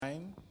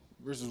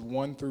verses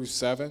 1 through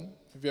 7.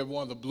 If you have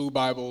one of the blue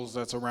Bibles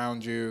that's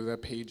around you,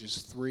 that page is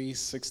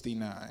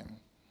 369.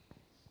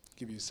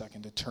 Give you a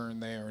second to turn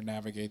there or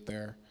navigate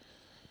there.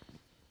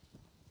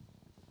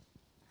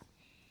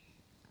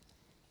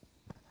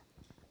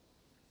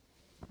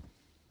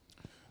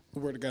 The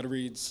Word of God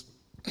reads,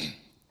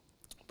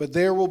 "But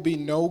there will be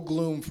no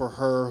gloom for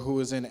her who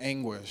is in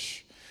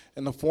anguish.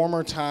 In the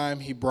former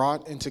time he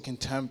brought into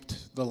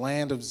contempt the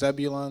land of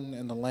Zebulun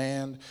and the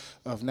land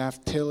of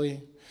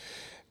Naphtali.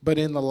 But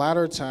in the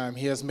latter time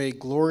he has made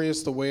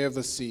glorious the way of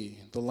the sea,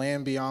 the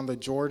land beyond the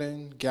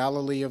Jordan,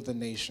 Galilee of the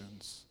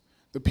nations.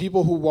 The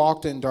people who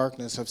walked in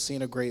darkness have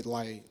seen a great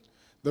light.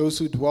 Those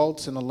who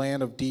dwelt in the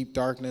land of deep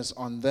darkness,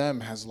 on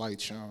them has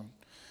light shone.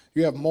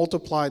 You have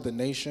multiplied the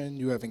nation,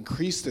 you have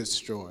increased its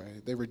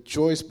joy. They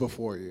rejoice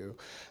before you,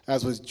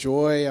 as with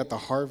joy at the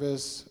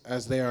harvest,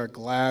 as they are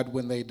glad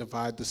when they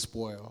divide the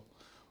spoil.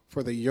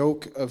 For the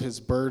yoke of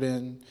his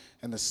burden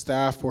and the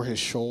staff for his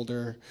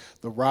shoulder,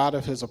 the rod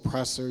of his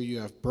oppressor you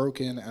have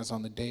broken as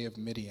on the day of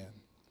Midian.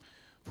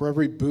 For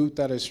every boot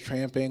that is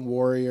tramping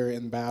warrior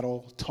in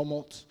battle,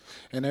 tumult,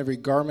 and every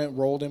garment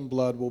rolled in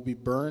blood will be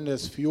burned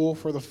as fuel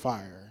for the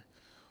fire.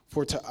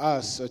 For to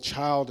us a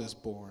child is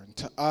born,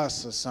 to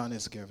us a son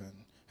is given,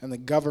 and the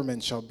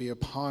government shall be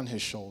upon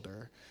his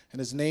shoulder, and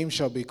his name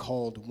shall be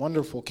called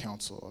Wonderful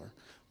Counselor,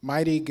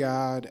 Mighty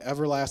God,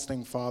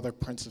 Everlasting Father,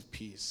 Prince of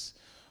Peace.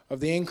 Of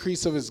the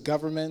increase of his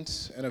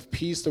government and of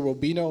peace there will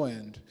be no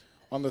end,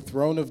 on the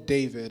throne of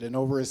David and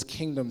over his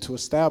kingdom, to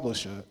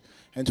establish it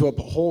and to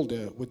uphold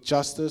it with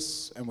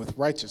justice and with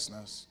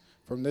righteousness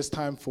from this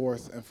time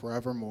forth and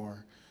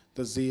forevermore.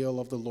 The zeal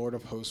of the Lord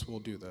of hosts will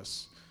do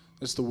this."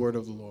 This is the word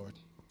of the Lord.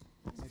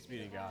 Thanks be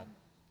to God.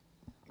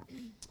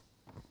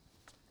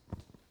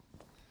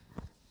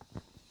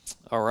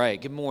 All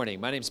right, good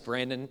morning. My name's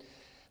Brandon,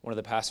 one of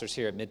the pastors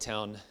here at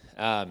Midtown.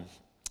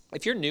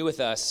 If you're new with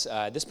us,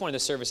 at this point in the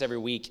service every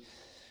week,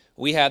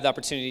 we have the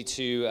opportunity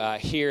to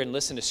hear and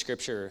listen to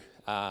Scripture.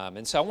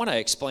 And so I want to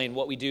explain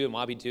what we do and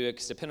why we do it,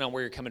 because depending on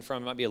where you're coming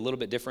from, it might be a little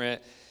bit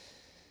different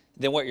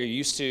than what you're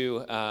used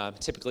to.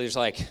 Typically, there's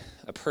like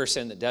a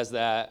person that does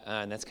that,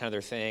 and that's kind of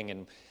their thing,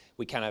 and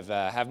we kind of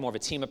have more of a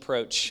team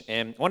approach.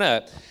 And I want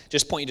to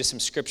just point you to some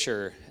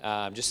Scripture,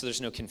 just so there's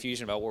no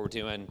confusion about what we're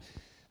doing.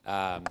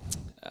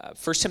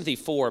 1 Timothy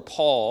 4,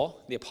 Paul,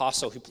 the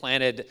apostle who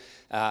planted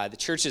the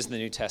churches in the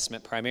New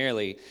Testament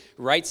primarily,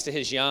 writes to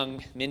his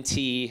young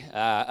mentee,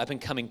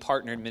 up-and-coming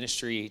partner in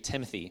ministry,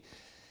 Timothy,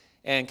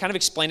 and kind of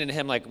explaining to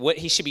him like what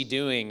he should be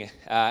doing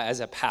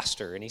as a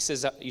pastor. And he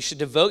says you should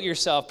devote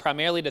yourself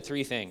primarily to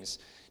three things.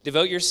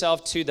 Devote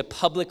yourself to the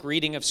public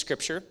reading of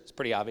Scripture. It's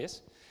pretty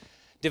obvious.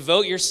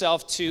 Devote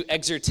yourself to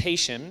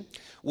exhortation,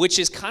 which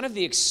is kind of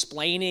the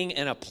explaining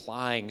and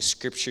applying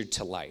Scripture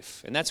to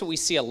life. And that's what we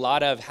see a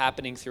lot of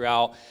happening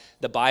throughout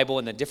the Bible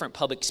and the different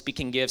public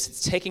speaking gifts.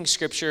 It's taking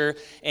Scripture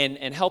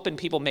and helping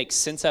people make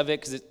sense of it,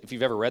 because if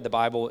you've ever read the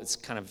Bible, it's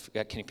kind of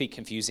can be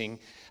confusing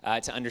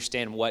to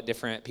understand what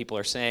different people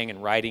are saying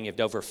and writing. You have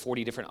over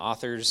 40 different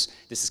authors.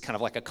 This is kind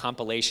of like a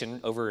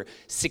compilation over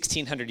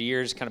 1,600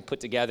 years, kind of put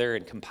together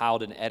and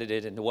compiled and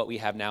edited into what we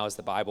have now as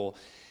the Bible.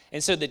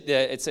 And so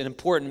it's an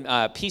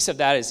important piece of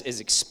that is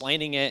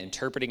explaining it,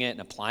 interpreting it, and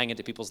applying it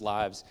to people's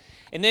lives.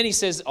 And then he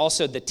says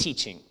also the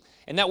teaching.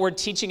 And that word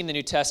teaching in the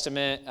New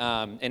Testament,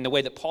 and the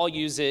way that Paul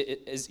uses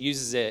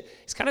it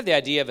is kind of the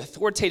idea of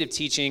authoritative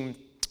teaching,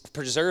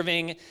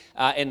 preserving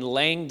and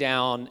laying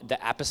down the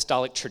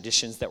apostolic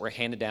traditions that were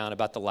handed down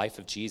about the life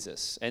of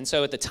Jesus. And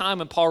so at the time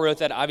when Paul wrote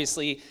that,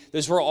 obviously,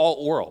 those were all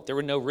oral. There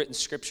were no written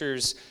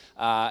scriptures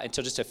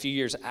until just a few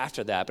years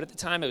after that. But at the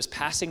time, it was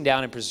passing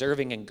down and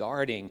preserving and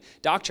guarding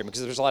doctrine, because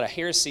there was a lot of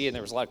heresy and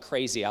there was a lot of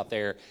crazy out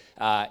there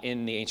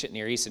in the ancient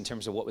Near East in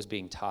terms of what was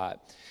being taught.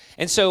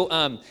 And so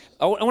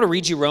I want to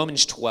read you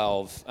Romans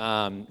 12.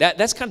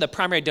 That's kind of the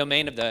primary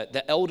domain of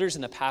the elders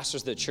and the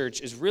pastors of the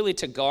church, is really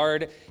to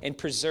guard and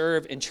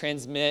preserve and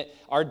transmit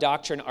our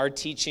doctrine, our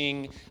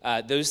teaching,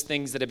 those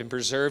things that have been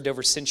preserved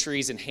over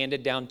centuries and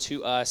handed down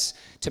to us,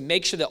 to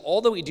make sure that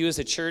all that we do as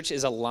a church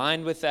is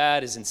aligned with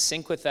that, is in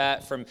sync with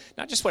that, from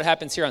not just what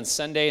happens here on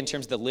Sunday in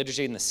terms of the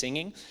liturgy and the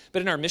singing,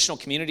 but in our missional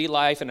community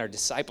life and our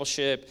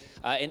discipleship,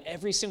 in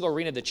every single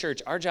arena of the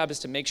church. Our job is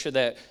to make sure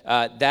that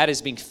that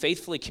is being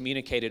faithfully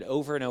communicated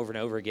over and over and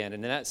over again.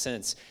 And in that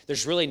sense,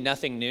 there's really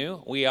nothing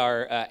new. We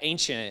are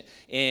ancient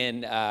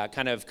in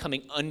kind of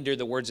coming under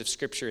the words of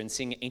Scripture and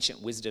seeing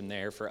ancient wisdom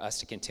there for us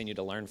to continue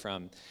to learn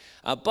from.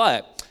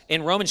 But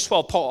in Romans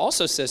 12, Paul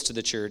also says to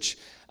the church,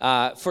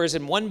 for as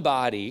in one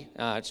body,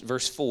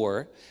 verse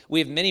 4, we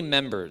have many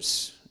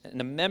members, and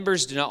the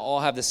members do not all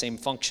have the same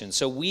function.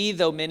 So we,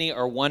 though many,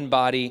 are one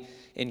body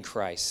in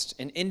Christ.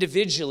 And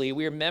individually,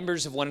 we are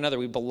members of one another.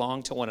 We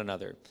belong to one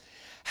another.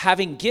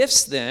 Having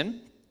gifts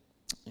then,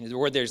 the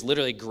word there is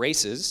literally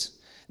graces,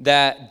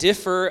 that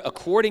differ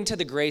according to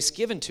the grace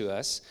given to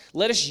us,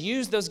 let us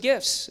use those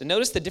gifts. And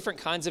notice the different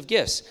kinds of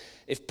gifts.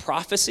 If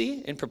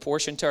prophecy, in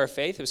proportion to our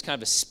faith, it was kind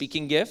of a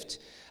speaking gift.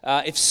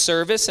 If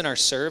service in our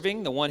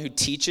serving, the one who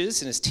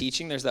teaches in his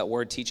teaching, there's that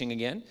word teaching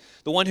again.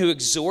 The one who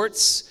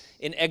exhorts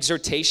in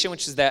exhortation,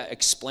 which is that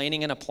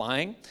explaining and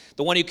applying,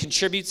 the one who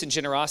contributes in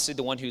generosity,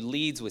 the one who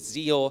leads with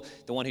zeal,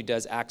 the one who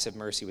does acts of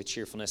mercy with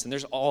cheerfulness. And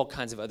there's all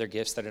kinds of other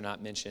gifts that are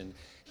not mentioned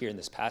here in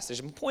this passage.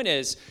 And the point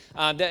is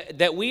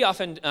that we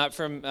often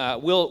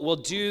we'll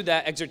do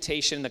that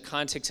exhortation in the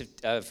context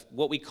of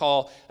what we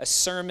call a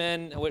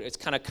sermon. It's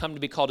kind of come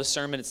to be called a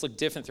sermon. It's looked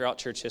different throughout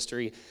church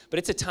history, but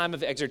it's a time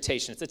of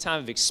exhortation. It's a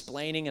time of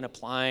explaining and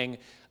applying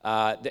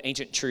the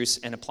ancient truths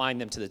and applying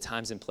them to the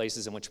times and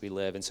places in which we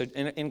live. And so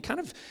in kind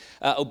of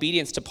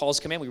obedience to Paul's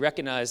command, we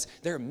recognize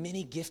there are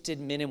many gifted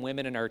men and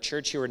women in our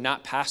church who are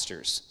not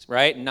pastors,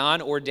 right?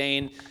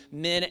 Non-ordained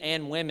men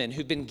and women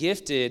who've been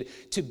gifted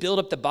to build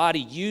up the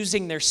body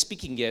using their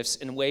speaking gifts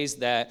in ways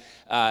that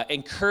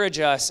encourage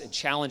us and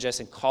challenge us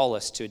and call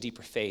us to a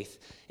deeper faith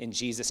in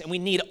Jesus. And we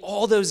need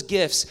all those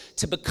gifts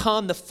to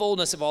become the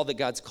fullness of all that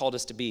God's called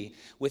us to be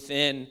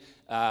within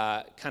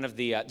kind of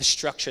the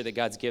structure that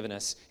God's given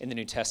us in the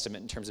New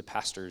Testament in terms of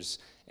pastors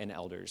and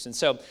elders. And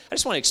so I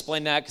just want to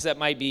explain that because that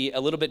might be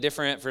a little bit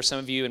different for some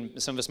of you, and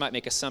some of us might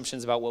make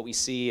assumptions about what we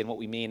see and what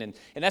we mean. And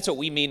that's what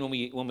we mean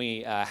when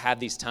we have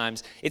these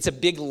times. It's a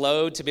big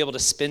load to be able to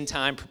spend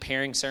time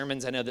preparing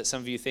sermons. I know that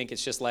some of you think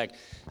it's just like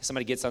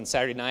somebody gets on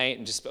Saturday night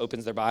and just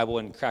opens their Bible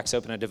and cracks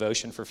open a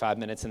devotion for 5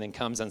 minutes and then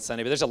comes on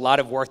Sunday. But there's a lot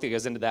of work that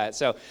goes into that.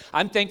 So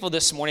I'm thankful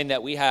this morning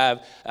that we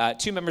have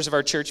two members of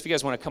our church. If you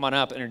guys want to come on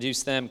up and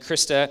introduce them,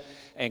 Christa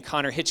and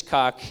Connor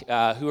Hitchcock,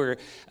 who are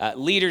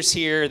leaders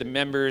here, been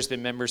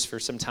members for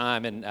some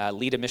time, and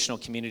lead a missional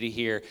community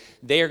here.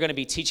 They are going to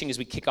be teaching as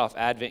we kick off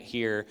Advent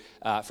here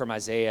from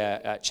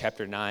Isaiah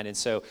chapter 9. And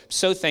so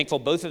thankful.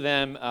 Both of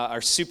them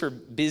are super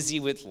busy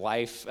with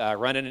life.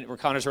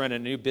 Connor's running a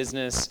new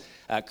business.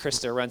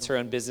 Christa runs her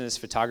own business,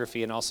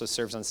 photography, and also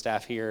serves on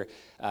staff here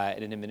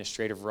in an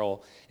administrative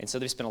role. And so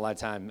they've spent a lot of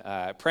time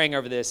praying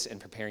over this and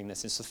preparing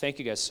this. And so thank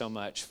you guys so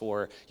much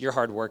for your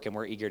hard work, and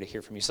we're eager to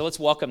hear from you. So let's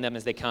welcome them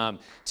as they come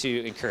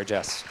to encourage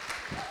us.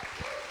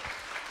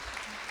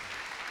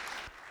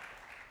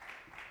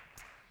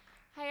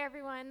 Hi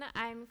everyone,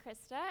 I'm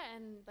Christa,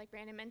 and like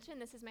Brandon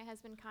mentioned, this is my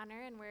husband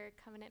Connor, and we're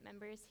covenant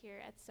members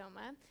here at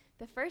Soma.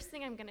 The first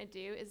thing I'm going to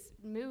do is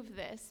move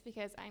this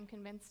because I'm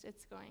convinced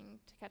it's going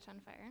to catch on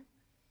fire.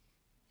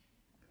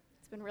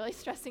 It's been really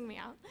stressing me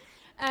out.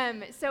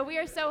 So we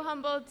are so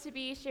humbled to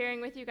be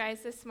sharing with you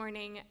guys this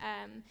morning.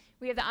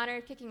 We have the honor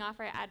of kicking off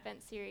our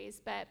Advent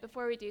series, but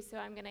before we do so,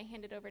 I'm going to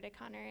hand it over to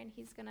Connor, and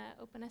he's going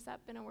to open us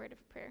up in a word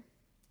of prayer.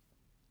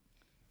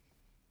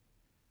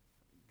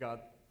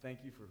 God, thank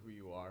you for who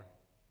you are.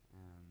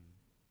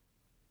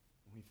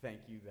 We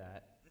thank you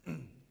that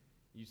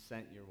you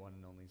sent your one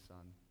and only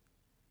Son,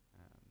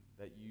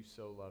 that you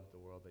so loved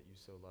the world, that you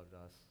so loved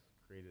us,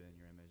 created in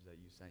your image,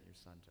 that you sent your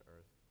Son to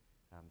earth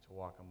to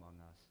walk among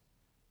us,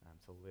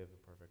 to live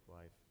a perfect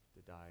life,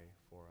 to die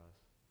for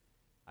us.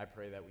 I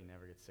pray that we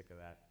never get sick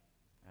of that.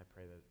 I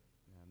pray that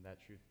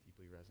that truth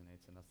deeply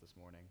resonates in us this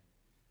morning.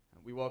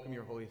 We welcome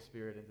your Holy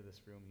Spirit into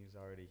this room. He's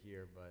already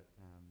here, but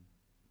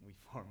we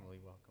formally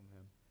welcome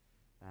him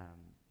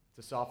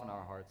to soften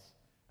our hearts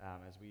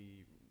as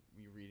we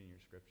read in your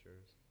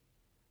scriptures.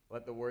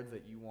 Let the words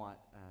that you want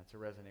to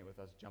resonate with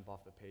us jump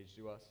off the page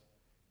to us.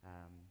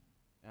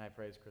 And I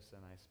pray as Christa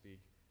and I speak,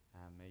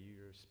 may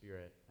your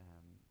Spirit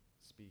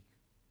speak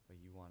what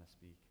you want to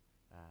speak,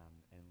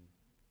 and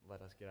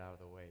let us get out of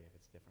the way if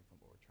it's different from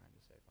what we're trying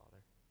to say, Father.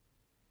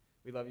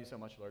 We love you so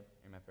much, Lord.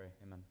 Hear my prayer.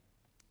 Amen.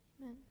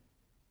 Amen.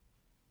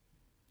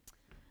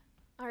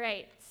 All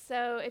right,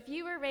 so if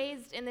you were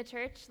raised in the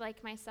church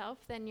like myself,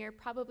 then you're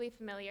probably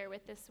familiar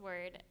with this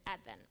word,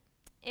 Advent.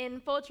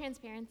 In full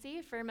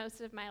transparency, for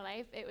most of my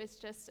life, it was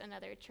just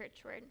another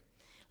church word,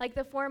 like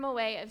the formal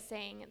way of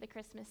saying the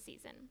Christmas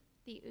season,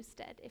 the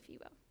Usted, if you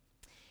will.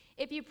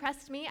 If you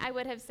pressed me, I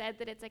would have said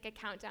that it's like a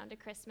countdown to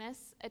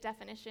Christmas, a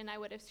definition I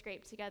would have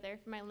scraped together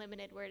from my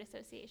limited word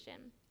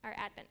association, our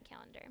Advent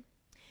calendar.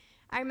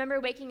 I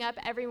remember waking up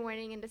every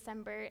morning in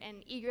December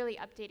and eagerly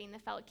updating the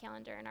felt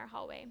calendar in our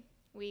hallway.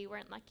 We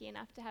weren't lucky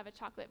enough to have a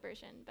chocolate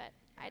version, but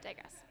I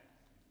digress.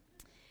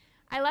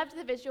 I loved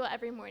the visual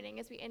every morning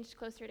as we inched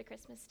closer to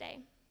Christmas Day.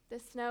 The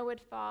snow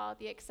would fall,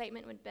 the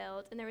excitement would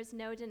build, and there was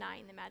no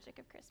denying the magic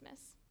of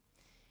Christmas.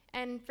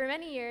 And for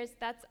many years,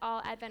 that's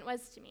all Advent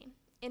was to me.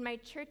 In my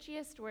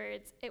churchiest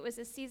words, it was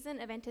a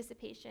season of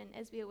anticipation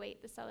as we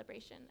await the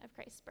celebration of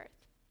Christ's birth.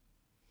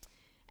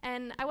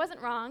 And I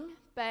wasn't wrong,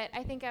 but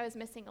I think I was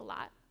missing a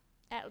lot,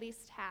 at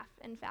least half,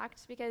 in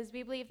fact, because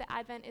we believe that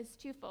Advent is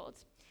twofold.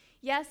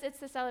 Yes, it's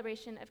the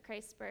celebration of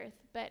Christ's birth,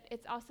 but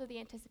it's also the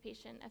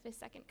anticipation of his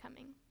second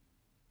coming.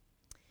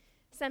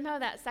 Somehow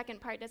that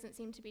second part doesn't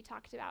seem to be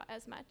talked about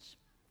as much.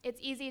 It's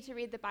easy to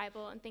read the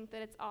Bible and think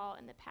that it's all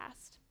in the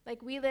past,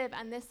 like we live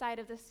on this side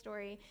of the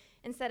story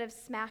instead of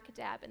smack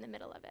dab in the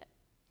middle of it.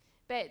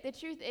 But the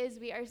truth is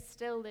we are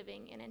still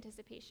living in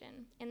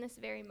anticipation in this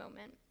very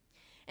moment.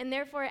 And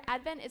therefore,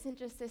 Advent isn't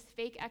just this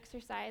fake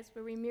exercise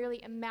where we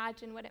merely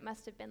imagine what it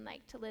must have been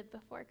like to live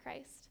before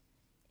Christ.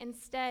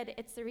 Instead,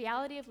 it's the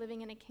reality of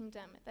living in a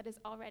kingdom that is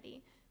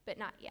already, but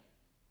not yet.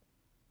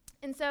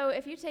 And so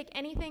if you take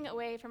anything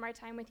away from our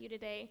time with you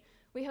today,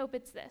 we hope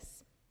it's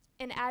this.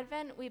 In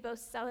Advent, we both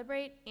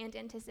celebrate and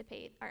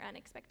anticipate our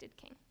unexpected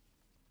King.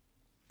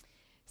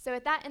 So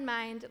with that in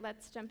mind,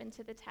 let's jump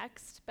into the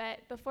text. But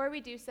before we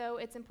do so,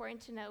 it's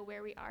important to know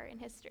where we are in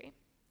history.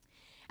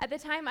 At the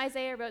time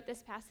Isaiah wrote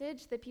this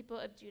passage, the people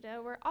of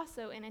Judah were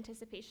also in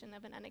anticipation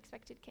of an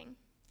unexpected king.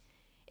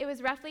 It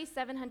was roughly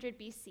 700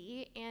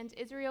 BC, and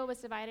Israel was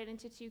divided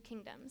into two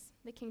kingdoms,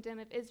 the kingdom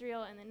of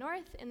Israel in the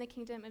north and the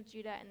kingdom of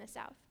Judah in the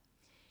south.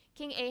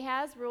 King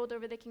Ahaz ruled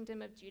over the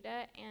kingdom of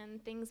Judah,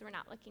 and things were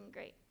not looking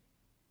great.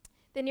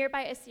 The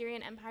nearby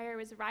Assyrian Empire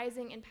was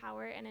rising in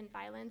power and in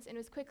violence and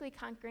was quickly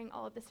conquering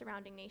all of the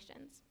surrounding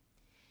nations.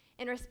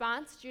 In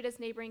response, Judah's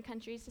neighboring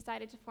countries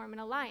decided to form an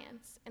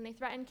alliance, and they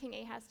threatened King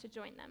Ahaz to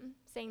join them,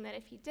 saying that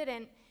if he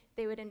didn't,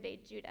 they would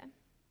invade Judah.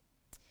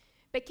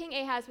 But King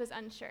Ahaz was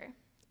unsure.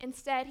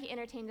 Instead, he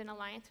entertained an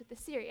alliance with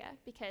Assyria,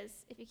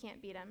 because if you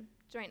can't beat him,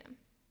 join him.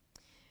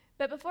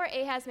 But before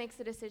Ahaz makes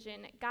a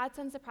decision, God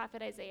sends the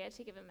prophet Isaiah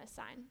to give him a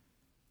sign.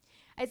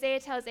 Isaiah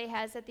tells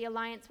Ahaz that the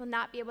alliance will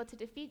not be able to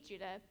defeat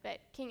Judah, but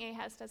King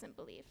Ahaz doesn't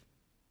believe.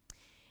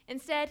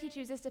 Instead, he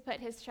chooses to put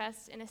his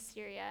trust in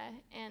Assyria,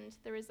 and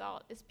the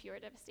result is pure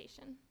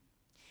devastation.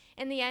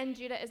 In the end,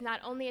 Judah is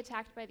not only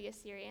attacked by the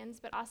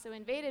Assyrians, but also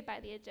invaded by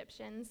the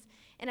Egyptians.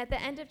 And at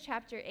the end of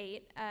chapter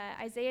 8,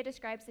 Isaiah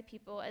describes the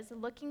people as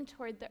looking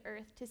toward the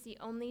earth to see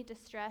only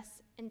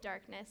distress and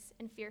darkness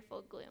and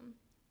fearful gloom.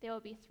 They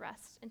will be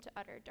thrust into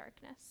utter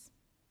darkness.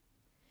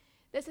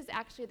 This is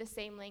actually the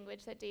same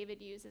language that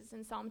David uses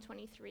in Psalm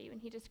 23 when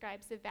he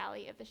describes the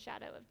valley of the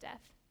shadow of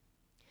death.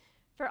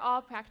 For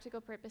all practical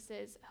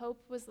purposes,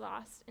 hope was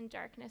lost and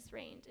darkness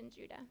reigned in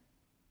Judah.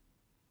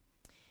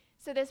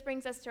 So this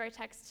brings us to our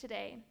text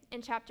today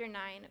in chapter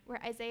 9,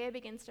 where Isaiah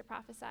begins to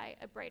prophesy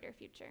a brighter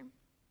future.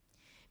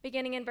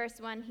 Beginning in verse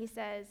 1, he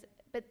says,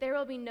 "But there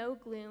will be no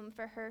gloom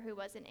for her who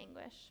was in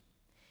anguish.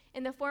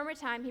 In the former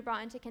time he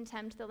brought into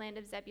contempt the land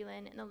of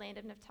Zebulun and the land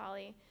of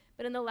Naphtali,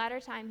 but in the latter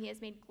time he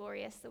has made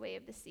glorious the way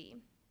of the sea,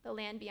 the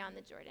land beyond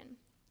the Jordan,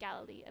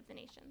 Galilee of the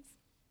nations."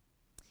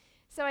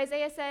 So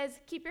Isaiah says,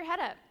 keep your head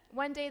up.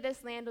 One day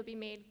this land will be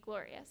made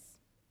glorious.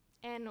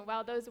 And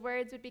while those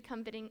words would be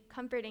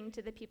comforting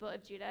to the people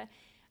of Judah,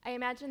 I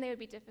imagine they would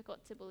be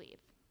difficult to believe.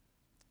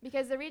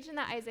 Because the region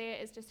that Isaiah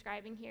is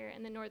describing here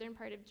in the northern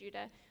part of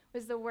Judah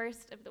was the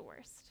worst of the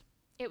worst.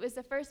 It was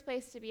the first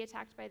place to be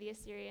attacked by the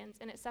Assyrians,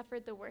 and it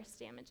suffered the worst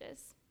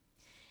damages.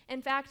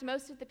 In fact,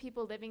 most of the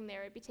people living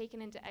there would be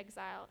taken into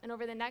exile, and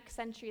over the next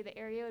century, the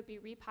area would be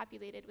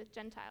repopulated with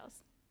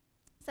Gentiles.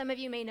 Some of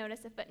you may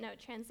notice a footnote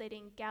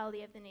translating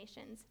Galilee of the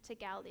nations to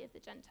Galilee of the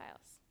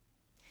Gentiles.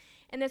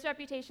 And this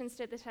reputation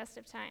stood the test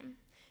of time.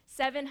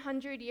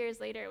 700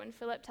 years later, when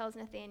Philip tells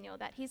Nathanael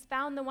that he's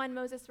found the one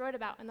Moses wrote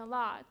about in the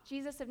law,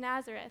 Jesus of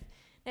Nazareth,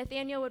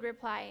 Nathanael would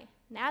reply,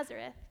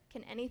 "Nazareth?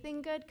 Can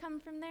anything good come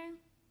from there?"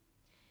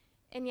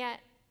 And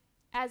yet,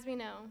 as we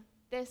know,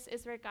 this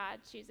is where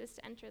God chooses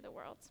to enter the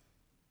world.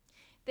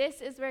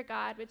 This is where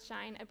God would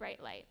shine a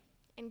bright light,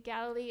 in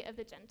Galilee of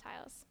the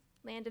Gentiles,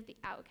 land of the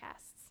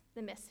outcasts,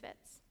 the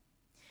misfits.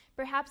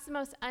 Perhaps the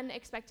most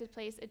unexpected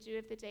place a Jew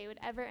of the day would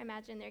ever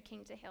imagine their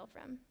king to hail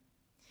from.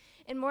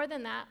 And more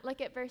than that,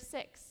 look at verse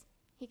 6.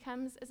 He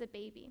comes as a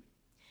baby,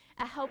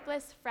 a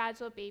helpless,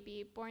 fragile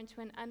baby born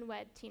to an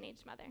unwed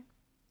teenage mother.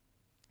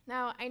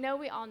 Now, I know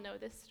we all know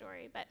this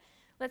story, but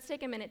let's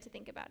take a minute to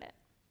think about it.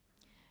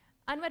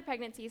 Unwed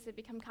pregnancies have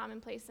become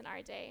commonplace in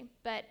our day,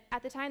 but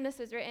at the time this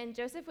was written,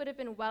 Joseph would have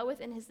been well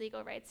within his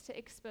legal rights to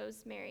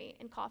expose Mary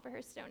and call for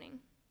her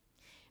stoning.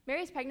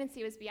 Mary's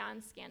pregnancy was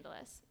beyond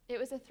scandalous. It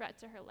was a threat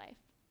to her life.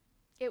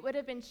 It would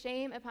have been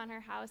shame upon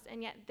her house,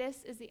 and yet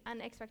this is the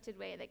unexpected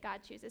way that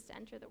God chooses to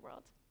enter the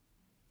world.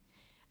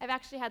 I've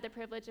actually had the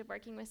privilege of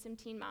working with some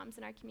teen moms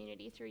in our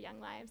community through Young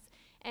Lives,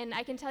 and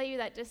I can tell you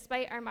that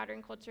despite our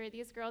modern culture,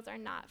 these girls are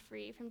not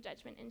free from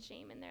judgment and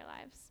shame in their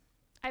lives.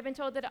 I've been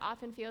told that it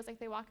often feels like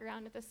they walk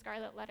around with a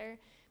scarlet letter,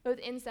 both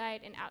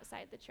inside and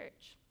outside the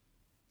church.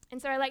 And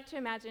so I like to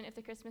imagine if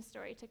the Christmas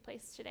story took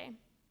place today.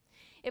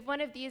 If one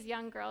of these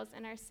young girls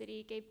in our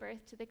city gave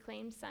birth to the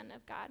claimed Son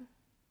of God,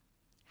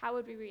 how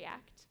would we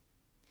react?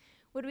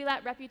 Would we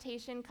let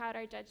reputation cloud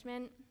our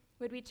judgment?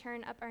 Would we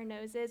turn up our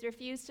noses,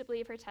 refuse to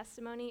believe her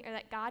testimony, or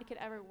that God could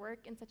ever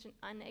work in such an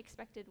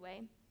unexpected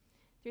way,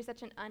 through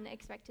such an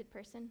unexpected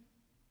person?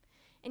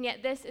 And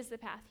yet this is the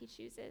path he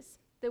chooses,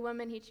 the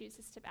woman he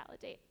chooses to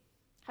validate.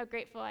 How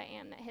grateful I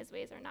am that his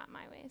ways are not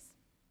my ways.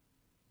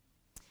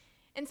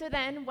 And so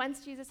then,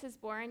 once Jesus is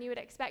born, you would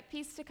expect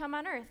peace to come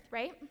on earth,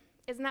 right?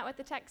 Isn't that what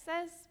the text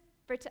says?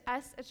 For to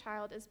us a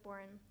child is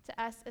born,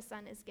 to us a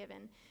son is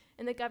given,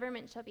 and the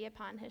government shall be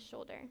upon his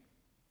shoulder.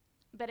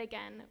 But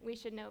again, we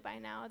should know by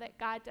now that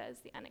God does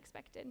the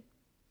unexpected.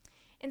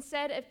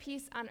 Instead of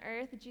peace on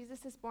earth,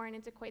 Jesus is born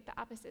into quite the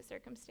opposite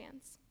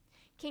circumstance.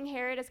 King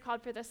Herod has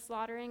called for the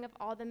slaughtering of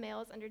all the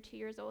males under 2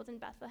 years old in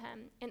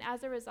Bethlehem, and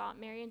as a result,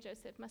 Mary and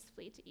Joseph must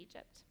flee to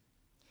Egypt.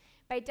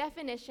 By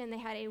definition, they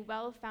had a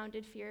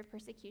well-founded fear of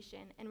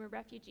persecution and were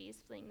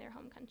refugees fleeing their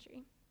home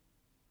country.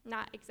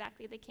 Not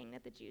exactly the king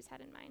that the Jews had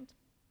in mind.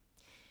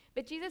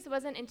 But Jesus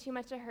wasn't in too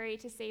much a hurry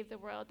to save the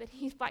world that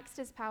he flexed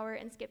his power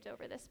and skipped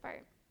over this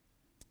part.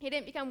 He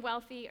didn't become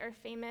wealthy or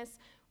famous,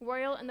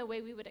 royal in the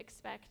way we would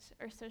expect,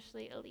 or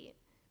socially elite.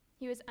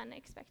 He was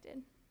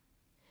unexpected.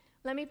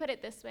 Let me put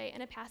it this way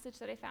in a passage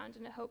that I found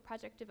in a Hope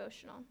Project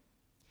devotional.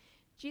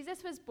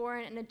 Jesus was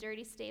born in a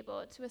dirty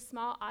stable to a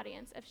small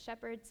audience of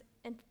shepherds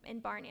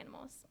and barn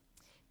animals.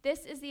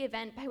 This is the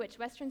event by which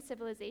Western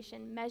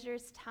civilization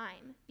measures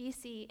time,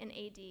 BC and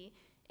AD,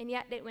 and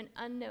yet it went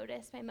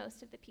unnoticed by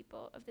most of the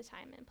people of the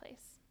time and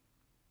place.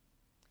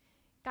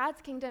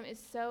 God's kingdom is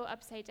so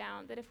upside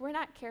down that if we're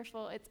not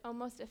careful, it's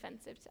almost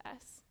offensive to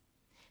us.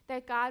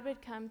 That God would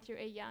come through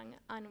a young,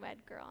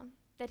 unwed girl,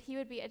 that he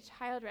would be a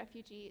child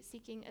refugee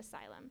seeking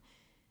asylum.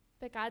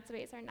 But God's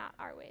ways are not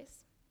our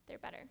ways. They're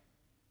better.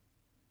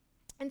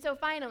 And so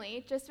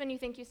finally, just when you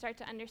think you start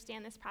to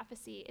understand this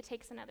prophecy, it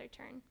takes another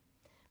turn.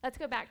 Let's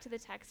go back to the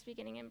text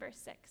beginning in verse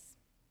 6.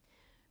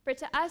 For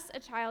to us a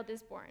child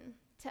is born,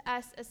 to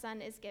us a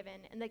son is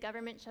given, and the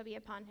government shall be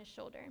upon his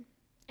shoulder.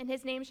 And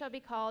his name shall be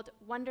called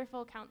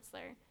Wonderful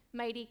Counselor,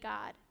 Mighty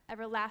God,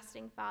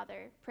 Everlasting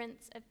Father,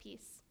 Prince of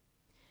Peace.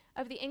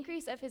 Of the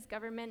increase of his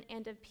government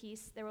and of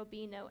peace there will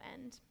be no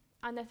end,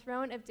 on the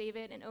throne of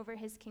David and over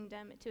his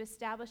kingdom, to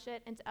establish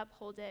it and to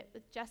uphold it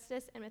with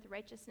justice and with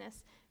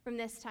righteousness from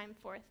this time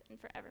forth and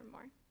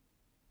forevermore.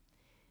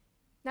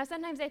 Now,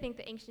 sometimes I think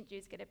the ancient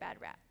Jews get a bad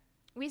rap.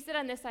 We sit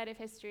on this side of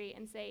history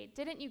and say,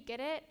 didn't you get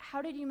it?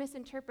 How did you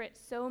misinterpret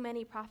so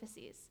many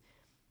prophecies?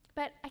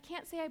 But I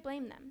can't say I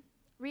blame them.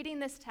 Reading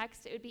this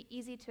text, it would be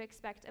easy to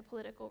expect a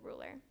political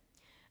ruler,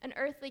 an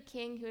earthly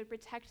king who would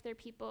protect their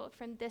people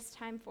from this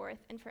time forth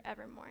and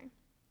forevermore.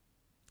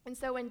 And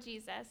so when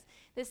Jesus,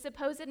 this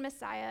supposed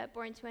Messiah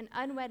born to an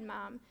unwed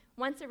mom,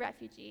 once a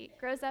refugee,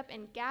 grows up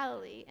in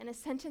Galilee and is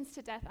sentenced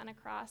to death on a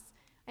cross,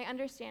 I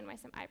understand why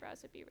some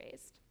eyebrows would be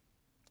raised.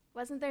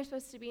 Wasn't there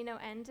supposed to be no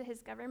end to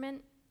his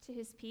government, to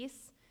his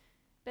peace?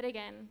 But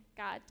again,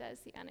 God does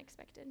the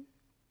unexpected.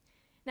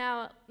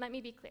 Now, let me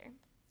be clear.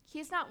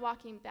 He's not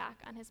walking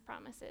back on his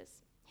promises.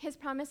 His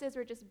promises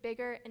were just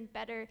bigger and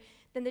better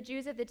than the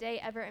Jews of the day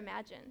ever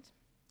imagined.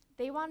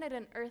 They wanted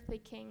an earthly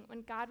king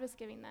when God was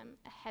giving them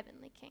a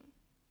heavenly king.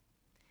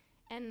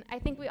 And I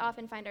think we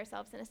often find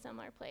ourselves in a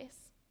similar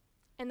place.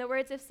 In the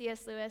words of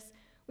C.S. Lewis,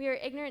 we are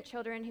ignorant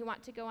children who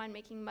want to go on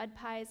making mud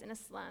pies in a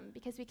slum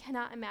because we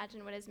cannot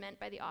imagine what is meant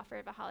by the offer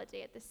of a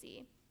holiday at the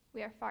sea.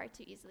 We are far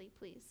too easily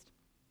pleased.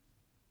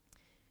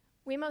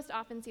 We most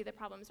often see the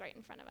problems right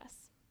in front of us.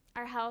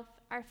 Our health,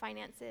 our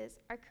finances,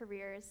 our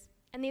careers,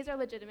 and these are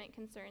legitimate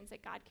concerns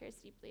that God cares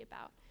deeply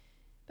about.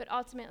 But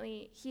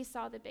ultimately, he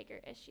saw the bigger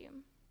issue.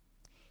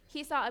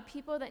 He saw a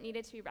people that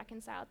needed to be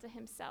reconciled to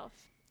himself,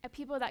 a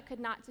people that could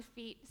not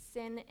defeat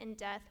sin and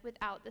death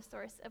without the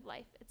source of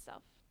life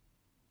itself.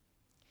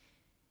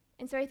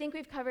 And so I think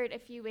we've covered a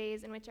few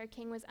ways in which our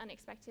king was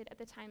unexpected at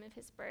the time of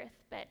his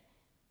birth, but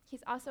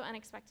he's also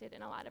unexpected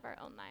in a lot of our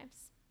own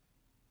lives.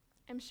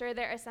 I'm sure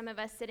there are some of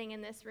us sitting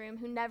in this room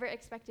who never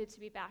expected to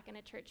be back in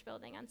a church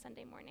building on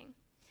Sunday morning.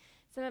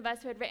 Some of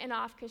us who had written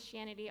off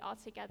Christianity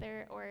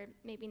altogether or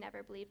maybe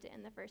never believed it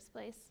in the first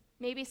place,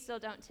 maybe still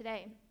don't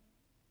today.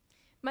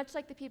 Much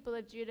like the people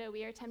of Judah,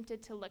 we are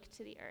tempted to look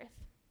to the earth,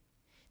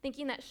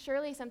 thinking that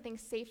surely something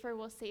safer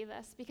will save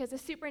us because a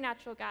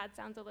supernatural God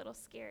sounds a little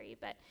scary,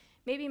 but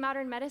maybe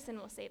modern medicine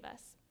will save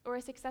us, or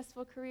a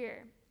successful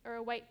career, or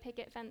a white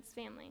picket fence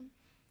family.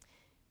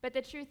 But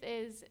the truth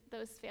is,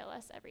 those fail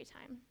us every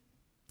time.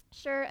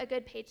 Sure, a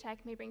good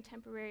paycheck may bring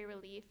temporary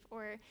relief,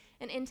 or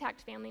an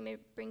intact family may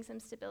bring some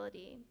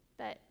stability,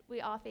 but we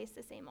all face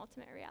the same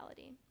ultimate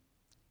reality,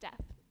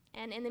 death.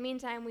 And in the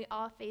meantime, we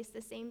all face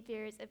the same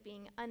fears of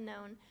being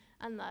unknown,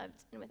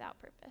 unloved, and without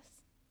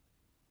purpose.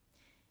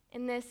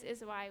 And this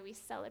is why we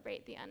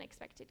celebrate the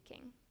unexpected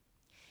king.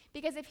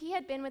 Because if he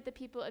had been what the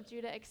people of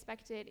Judah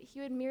expected, he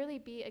would merely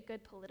be a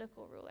good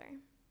political ruler.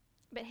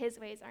 But his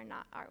ways are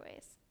not our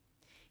ways.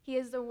 He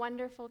is the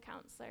wonderful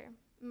counselor,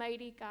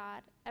 mighty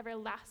God,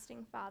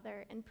 everlasting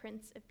Father, and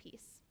Prince of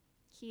Peace.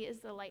 He is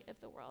the light of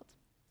the world.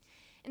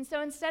 And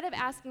so instead of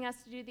asking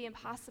us to do the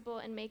impossible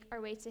and make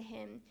our way to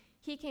him,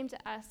 he came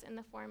to us in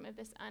the form of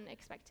this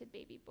unexpected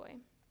baby boy.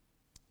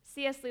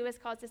 C.S. Lewis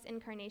calls this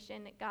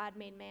incarnation, God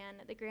made man,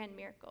 the grand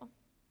miracle.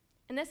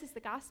 And this is the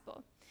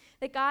gospel,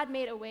 that God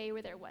made a way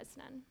where there was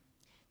none.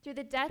 Through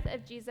the death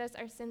of Jesus,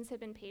 our sins have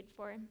been paid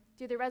for.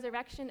 Through the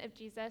resurrection of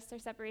Jesus, our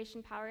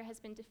separation power has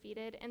been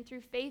defeated. And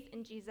through faith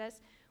in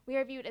Jesus, we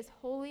are viewed as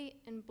holy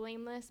and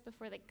blameless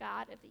before the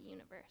God of the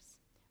universe,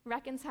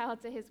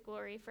 reconciled to his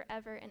glory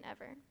forever and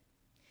ever.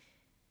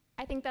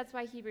 I think that's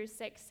why Hebrews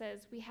 6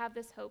 says we have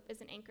this hope as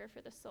an anchor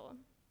for the soul.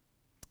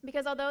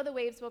 Because although the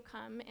waves will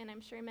come, and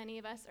I'm sure many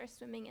of us are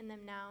swimming in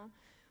them now,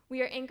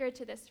 we are anchored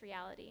to this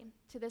reality,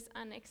 to this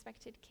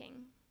unexpected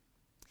king.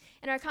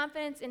 And our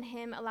confidence in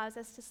him allows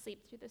us to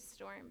sleep through the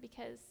storm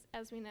because,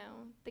 as we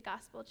know, the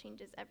gospel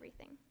changes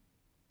everything.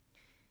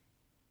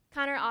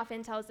 Connor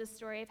often tells the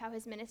story of how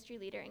his ministry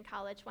leader in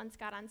college once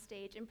got on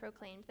stage and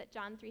proclaimed that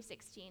John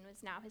 3:16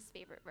 was now his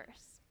favorite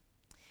verse.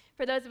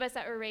 For those of us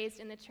that were raised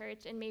in the church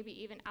and maybe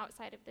even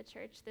outside of the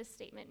church, this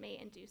statement may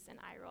induce an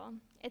eye roll.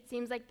 It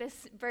seems like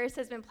this verse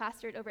has been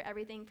plastered over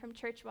everything from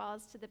church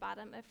walls to the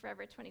bottom of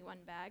Forever 21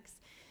 bags.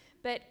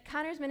 But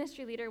Connor's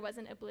ministry leader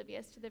wasn't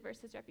oblivious to the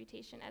verse's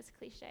reputation as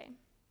cliche.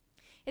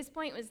 His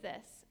point was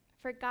this: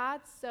 for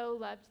God so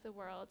loved the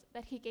world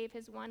that he gave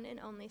his one and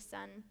only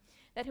Son,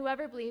 that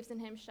whoever believes in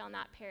him shall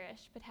not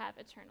perish but have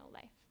eternal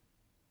life.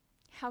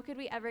 How could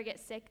we ever get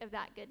sick of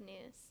that good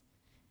news?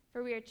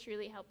 For we are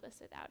truly helpless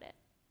without it.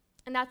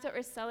 And that's what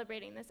we're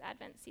celebrating this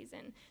Advent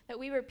season, that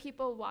we were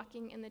people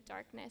walking in the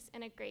darkness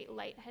and a great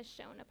light has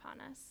shone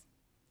upon us.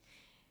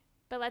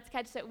 But let's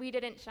catch that we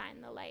didn't shine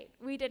the light.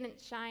 We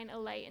didn't shine a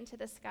light into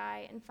the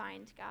sky and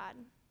find God.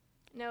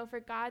 No,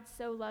 for God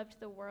so loved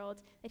the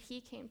world that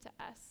he came to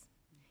us.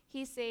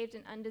 He saved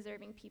an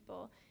undeserving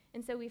people,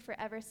 and so we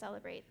forever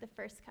celebrate the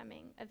first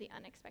coming of the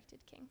unexpected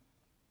King.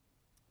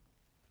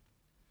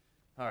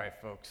 All right,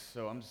 folks,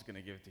 so I'm just going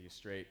to give it to you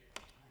straight.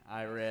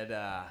 I read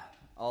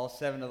all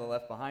 7 of the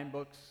Left Behind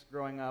books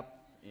growing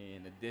up,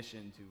 in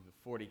addition to the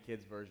 40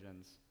 kids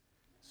versions.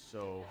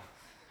 So,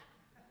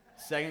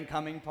 second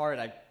coming part,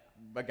 I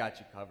got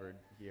you covered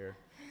here.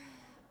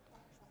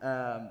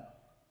 But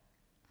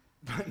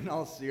in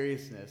all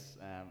seriousness,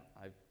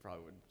 I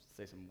probably would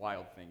say some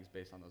wild things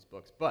based on those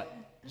books. But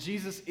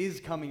Jesus is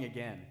coming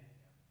again,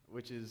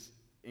 which is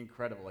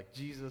incredible. Like,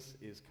 Jesus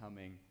is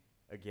coming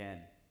again.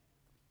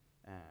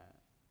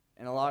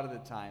 And a lot of the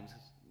times,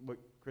 what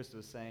Christa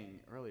was saying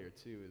earlier,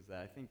 too, is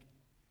that I think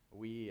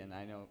we, and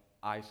I know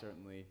I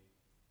certainly,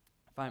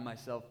 find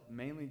myself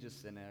mainly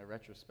just in a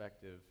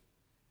retrospective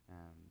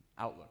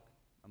outlook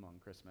among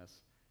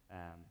Christmas,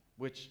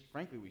 which,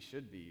 frankly, we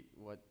should be.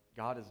 What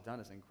God has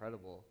done is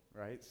incredible,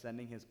 right?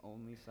 Sending his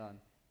only Son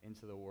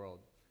into the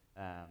world,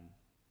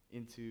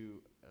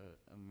 into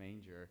a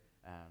manger,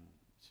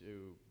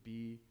 to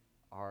be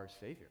our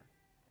Savior.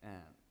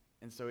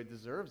 And so it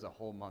deserves a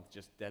whole month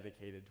just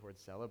dedicated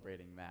towards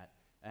celebrating that.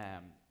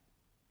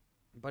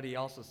 But he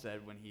also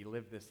said when he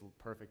lived this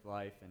perfect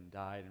life and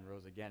died and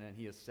rose again and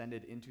he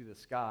ascended into the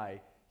sky,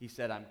 he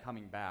said, I'm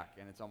coming back.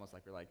 And it's almost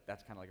like we're like,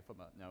 that's kind of like a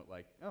footnote note,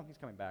 like, oh, he's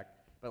coming back.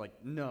 But like,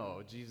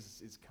 no,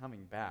 Jesus is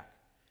coming back,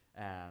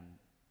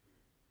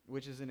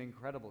 which is an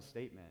incredible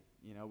statement.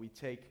 You know, we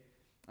take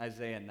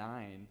Isaiah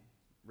 9,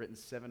 written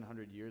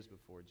 700 years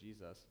before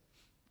Jesus,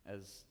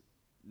 as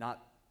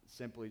not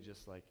simply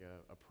just like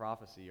a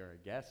prophecy or a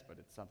guess, but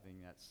it's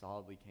something that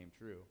solidly came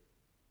true.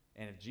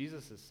 And if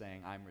Jesus is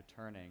saying, I'm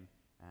returning,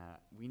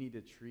 we need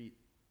to treat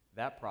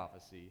that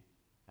prophecy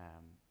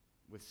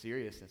with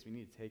seriousness. We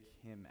need to take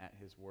him at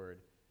his word.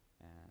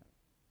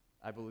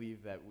 I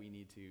believe that we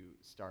need to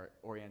start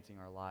orienting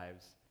our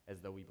lives as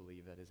though we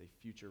believe that is a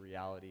future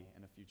reality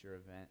and a future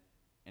event,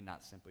 and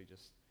not simply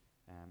just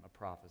a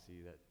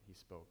prophecy that he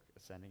spoke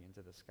ascending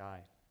into the sky.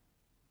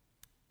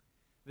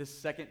 This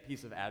second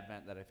piece of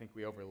Advent that I think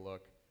we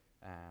overlook,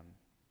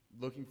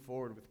 looking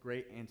forward with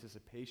great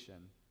anticipation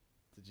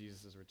to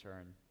Jesus'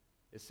 return,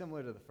 is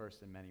similar to the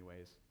first in many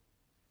ways.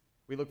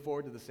 We look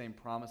forward to the same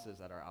promises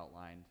that are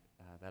outlined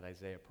that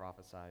Isaiah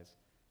prophesies,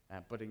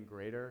 but in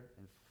greater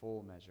and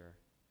full measure.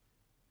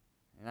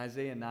 In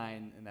Isaiah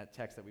 9, in that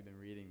text that we've been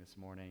reading this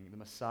morning, the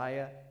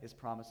Messiah is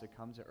promised to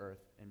come to earth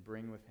and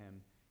bring with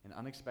him an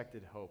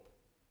unexpected hope.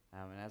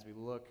 And as we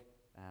look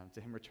to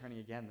him returning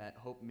again, that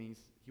hope means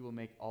he will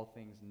make all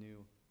things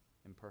new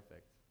and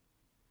perfect.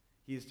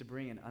 He is to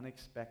bring an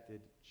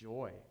unexpected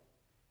joy.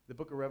 The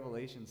book of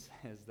Revelation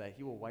says that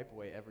he will wipe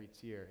away every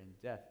tear,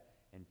 and death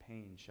and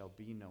pain shall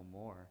be no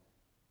more.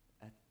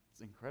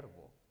 That's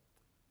incredible.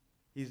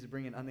 He is to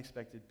bring an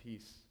unexpected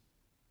peace.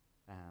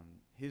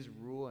 His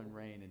rule and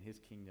reign in his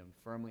kingdom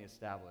firmly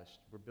established.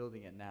 We're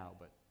building it now,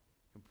 but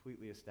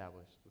completely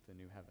established with the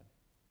new heaven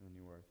and the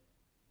new earth.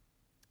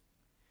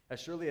 As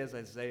surely as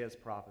Isaiah's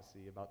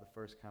prophecy about the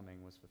first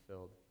coming was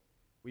fulfilled,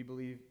 we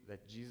believe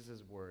that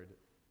Jesus' word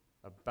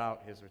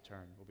about his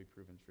return will be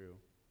proven true.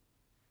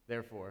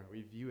 Therefore,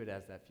 we view it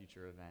as that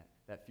future event,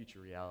 that future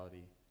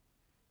reality.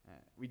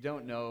 We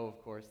don't know,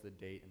 of course, the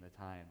date and the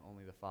time.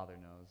 Only the Father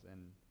knows, and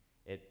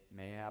it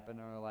may happen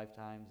in our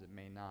lifetimes, it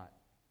may not.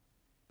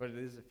 But it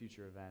is a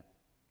future event,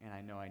 and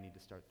I know I need to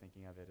start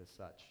thinking of it as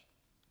such.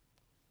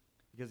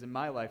 Because in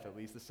my life, at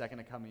least, the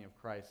second coming of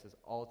Christ has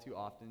all too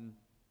often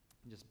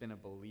just been a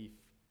belief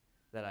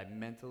that I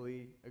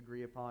mentally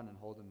agree upon and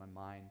hold in my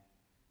mind,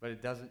 but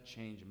it doesn't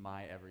change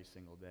my every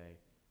single day,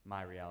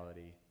 my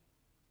reality.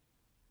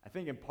 I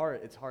think in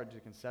part it's hard to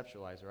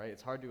conceptualize, right?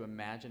 It's hard to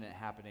imagine it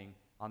happening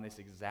on this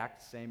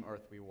exact same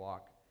earth we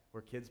walk,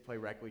 where kids play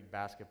rec league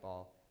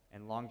basketball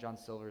and Long John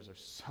Silvers are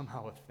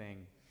somehow a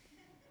thing.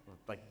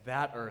 Like,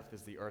 that earth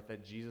is the earth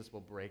that Jesus will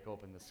break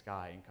open the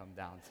sky and come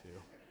down to.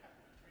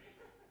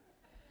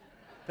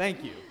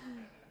 Thank you.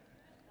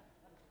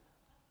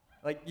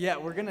 Like, yeah,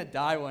 we're going to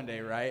die one day,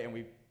 right?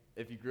 And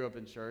if you grew up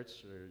in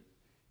church or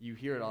you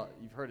hear it all,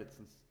 you've heard it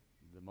since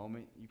the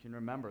moment you can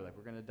remember. Like,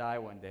 we're going to die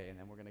one day, and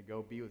then we're going to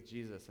go be with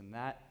Jesus. And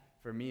that,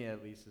 for me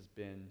at least, has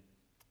been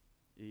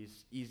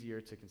easier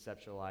to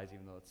conceptualize,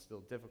 even though it's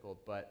still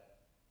difficult. But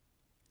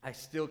I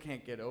still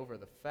can't get over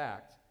the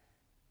fact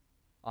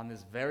on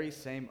this very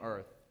same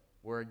earth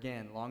where,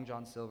 again, Long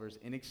John Silver's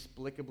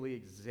inexplicably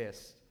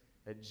exists,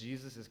 that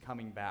Jesus is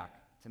coming back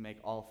to make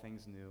all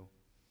things new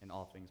and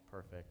all things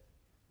perfect.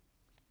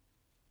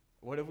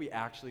 What if we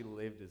actually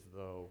lived as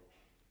though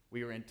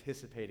we were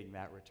anticipating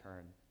that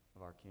return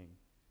of our King,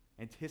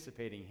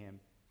 anticipating him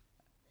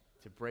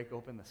to break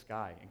open the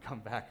sky and come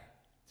back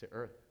to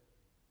earth?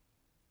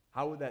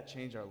 How would that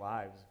change our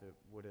lives, if it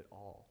would at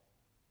all?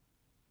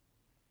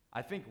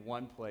 I think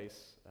one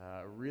place,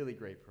 a really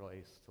great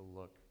place to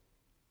look,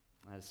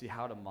 to see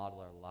how to model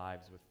our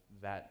lives with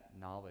that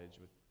knowledge,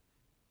 with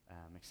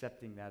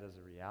accepting that as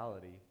a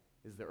reality,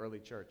 is the early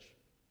church.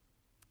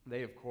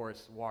 They, of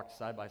course, walked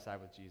side by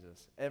side with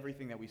Jesus.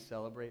 Everything that we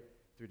celebrate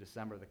through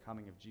December, the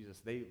coming of Jesus,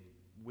 they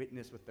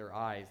witnessed with their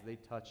eyes. They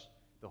touched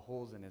the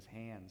holes in his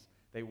hands.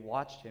 They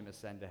watched him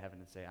ascend to heaven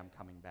and say, "I'm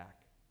coming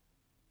back."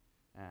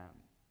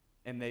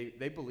 And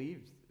they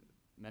believed,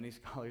 many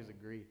scholars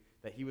agree,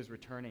 that he was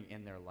returning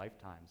in their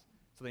lifetimes.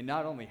 So they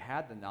not only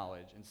had the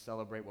knowledge and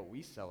celebrate what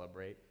we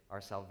celebrate,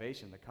 our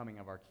salvation, the coming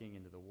of our King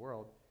into the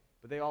world,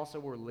 but they also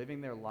were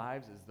living their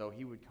lives as though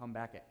he would come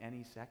back at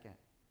any second.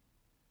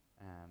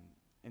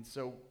 And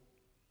so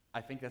I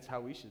think that's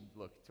how we should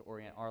look to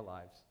orient our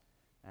lives.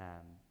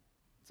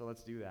 So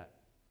let's do that.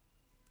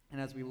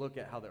 And as we look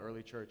at how the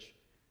early church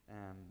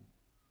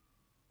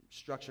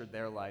structured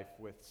their life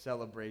with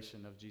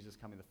celebration of Jesus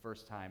coming the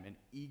first time and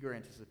eager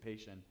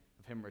anticipation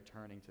of him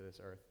returning to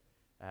this earth,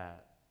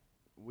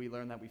 we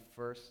learn that we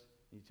first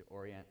need to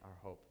orient our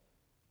hope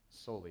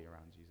solely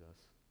around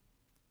Jesus.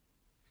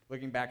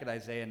 Looking back at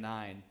Isaiah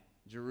 9,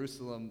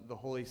 Jerusalem, the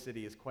holy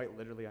city, is quite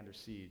literally under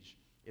siege.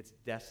 It's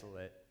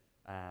desolate.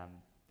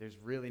 There's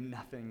really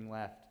nothing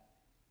left.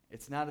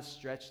 It's not a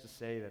stretch to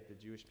say that the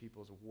Jewish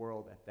people's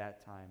world at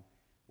that time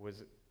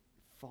was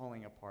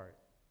falling apart.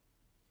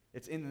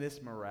 It's in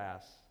this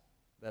morass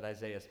that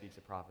Isaiah speaks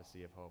a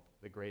prophecy of hope,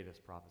 the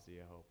greatest prophecy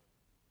of hope.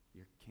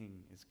 Your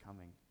King is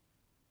coming.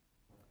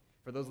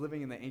 For those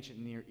living in the ancient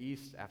Near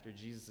East after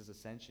Jesus'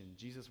 ascension,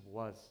 Jesus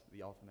was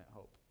the ultimate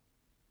hope.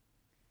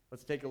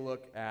 Let's take a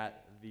look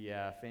at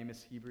the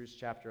famous Hebrews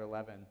chapter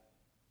 11.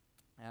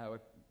 I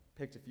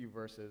picked a few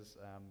verses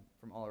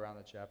from all around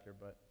the chapter,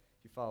 but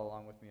if you follow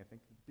along with me, I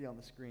think it'll be on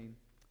the screen.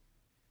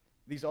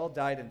 These all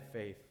died in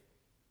faith,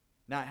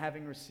 not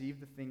having received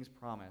the things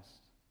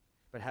promised,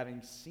 but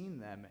having seen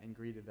them and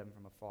greeted them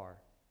from afar,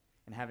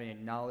 and having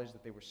acknowledged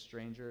that they were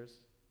strangers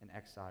and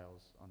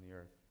exiles on the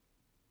earth.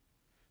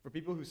 For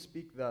people who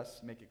speak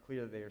thus make it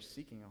clear that they are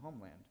seeking a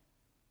homeland.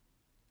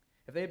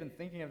 If they had been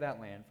thinking of that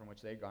land from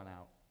which they had gone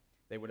out,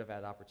 they would have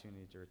had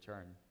opportunity to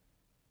return.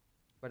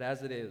 But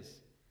as it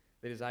is,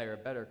 they desire a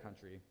better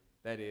country,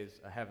 that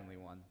is, a heavenly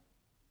one.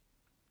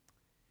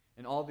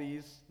 And all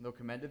these, though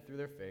commended through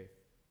their faith,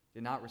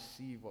 did not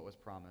receive what was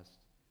promised,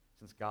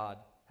 since God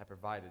had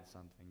provided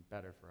something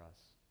better for us,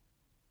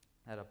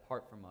 that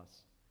apart from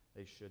us,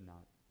 they should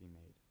not be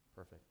made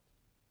perfect.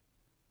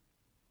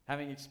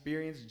 Having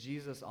experienced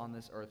Jesus on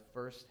this earth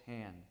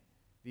firsthand,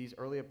 these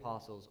early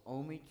apostles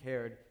only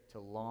cared to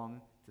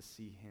long to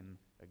see him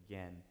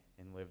again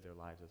and live their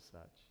lives as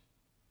such.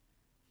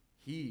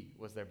 He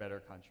was their better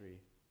country,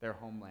 their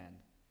homeland,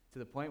 to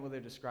the point where they're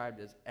described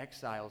as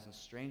exiles and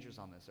strangers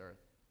on this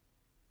earth.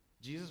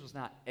 Jesus was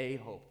not a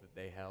hope that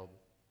they held.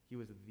 He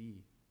was the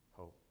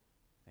hope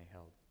they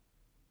held.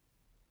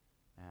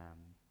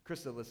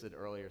 Christa listed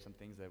earlier some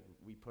things that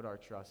we put our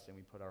trust and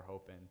we put our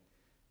hope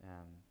in.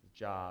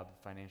 Job,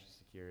 financial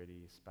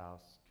security,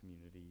 spouse,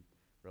 community,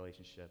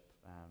 relationship.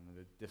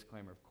 The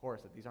disclaimer, of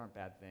course, that these aren't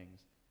bad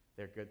things.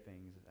 They're good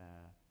things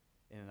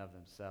in and of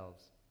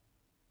themselves.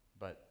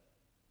 But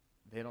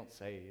they don't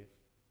save,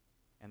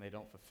 and they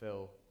don't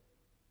fulfill.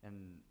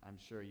 And I'm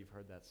sure you've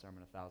heard that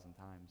sermon 1,000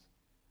 times,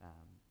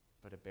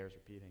 but it bears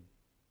repeating.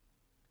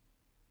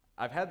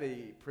 I've had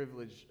the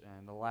privilege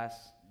in the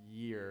last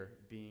year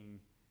being,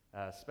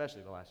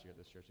 especially the last year at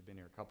this church, I've been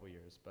here a couple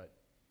years, but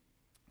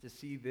to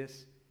see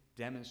this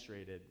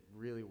demonstrated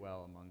really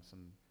well among some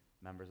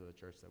members of the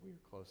church that we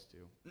were close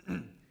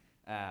to.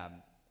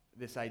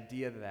 This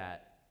idea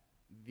that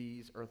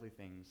these earthly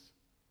things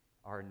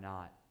are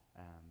not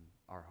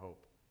our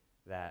hope.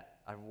 That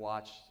I've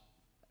watched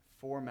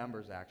 4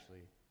 members,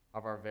 actually,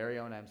 of our very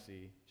own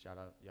MC, shout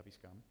out Yuppie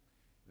Scum,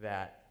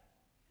 that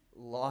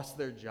lost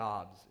their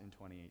jobs in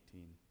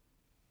 2018.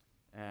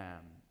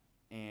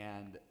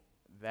 And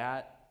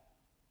that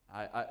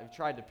I've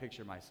tried to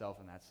picture myself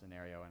in that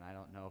scenario, and I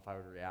don't know if I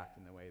would react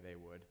in the way they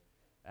would.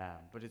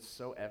 But it's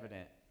so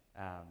evident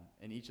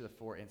in each of the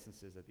 4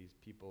 instances that these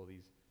people,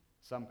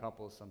 some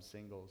couples, some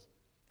singles,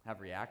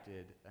 have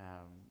reacted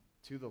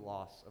to the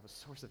loss of a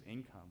source of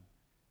income.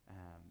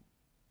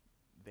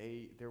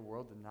 Their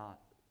world did not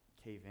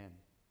cave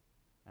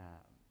in.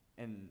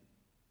 And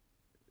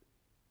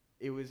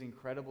it was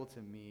incredible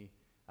to me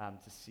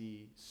to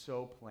see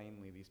so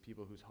plainly these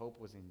people whose hope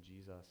was in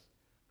Jesus,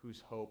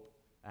 whose hope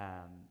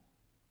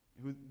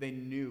who they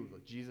knew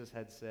that Jesus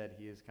had said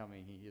he is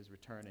coming, he is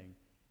returning,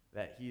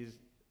 that he is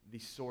the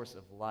source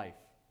of life.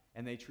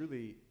 And they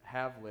truly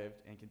have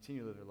lived and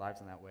continue to live their lives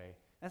in that way.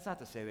 That's not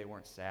to say they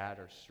weren't sad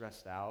or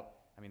stressed out.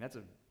 I mean, that's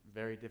a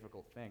very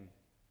difficult thing.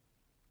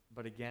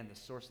 But again, the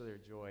source of their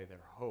joy, their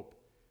hope,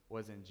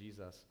 was in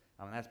Jesus.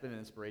 And that's been an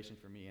inspiration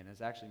for me, and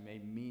has actually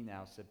made me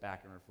now sit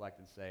back and reflect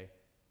and say,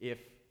 if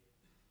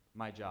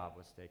my job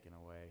was taken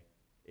away,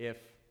 if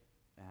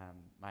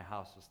my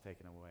house was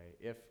taken away,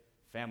 if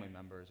family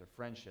members or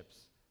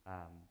friendships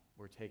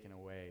were taken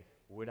away,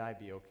 would I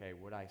be okay?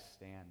 Would I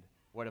stand?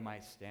 What am I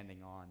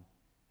standing on?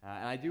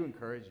 And I do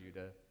encourage you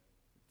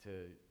to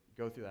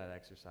go through that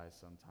exercise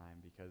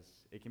sometime, because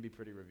it can be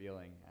pretty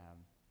revealing,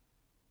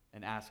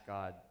 and ask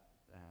God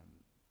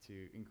to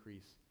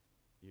increase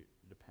your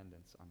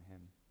dependence on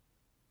him.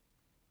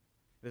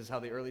 This is how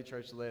the early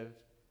church lived.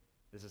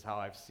 This is how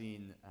I've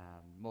seen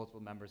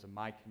multiple members of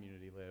my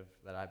community live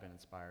that I've been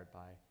inspired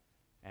by.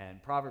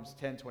 And Proverbs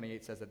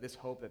 10:28 says that this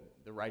hope that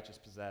the righteous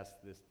possess,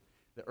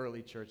 the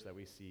early church that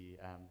we see,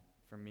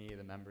 for me,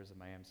 the members of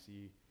my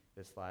MC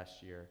this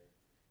last year,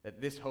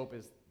 that this hope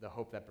is the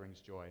hope that brings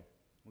joy,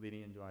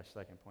 leading into our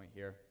second point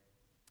here.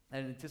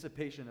 And in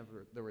anticipation of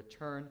the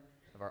return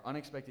of our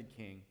unexpected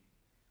King,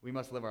 we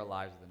must live our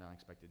lives with an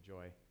unexpected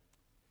joy.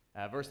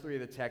 Verse 3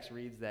 of the text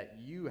reads that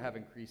you have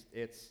increased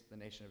the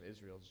nation of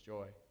Israel's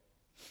joy.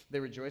 They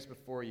rejoice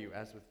before you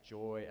as with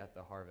joy at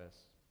the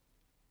harvest.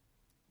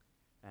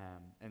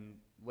 And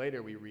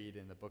later we read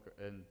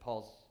in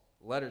Paul's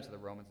letter to the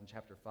Romans in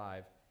chapter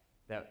 5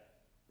 that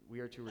we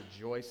are to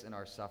rejoice in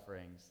our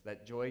sufferings,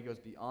 that joy goes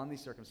beyond the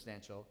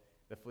circumstantial,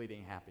 the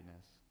fleeting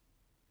happiness.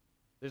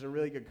 There's a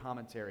really good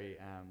commentary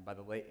by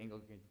the late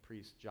Anglican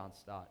priest John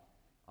Stott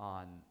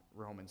on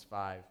Romans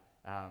 5.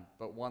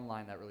 But one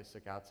line that really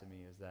stuck out to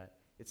me is that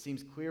it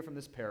seems clear from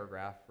this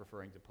paragraph,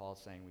 referring to Paul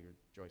saying we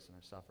rejoice in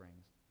our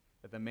sufferings,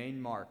 that the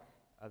main mark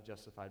of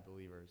justified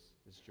believers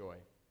is joy.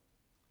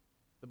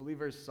 The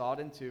believers sawed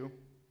in two,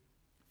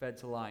 fed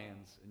to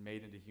lions, and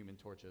made into human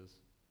torches.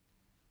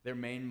 Their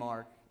main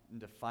mark and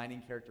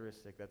defining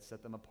characteristic that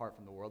set them apart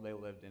from the world they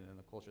lived in and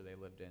the culture they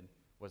lived in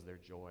was their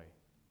joy.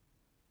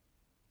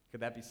 Could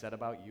that be said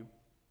about you?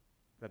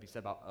 Could that be said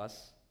about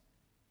us?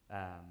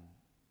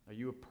 Are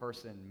you a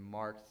person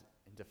marked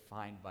and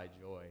defined by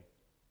joy?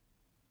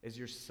 Is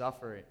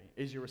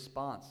your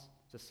response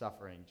to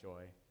suffering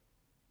joy?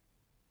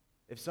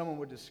 If someone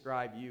would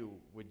describe you,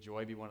 would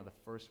joy be one of the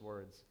first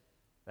words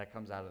that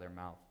comes out of their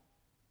mouth?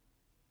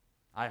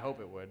 I hope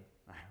it would.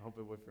 I hope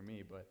it would for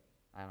me, but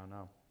I don't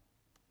know.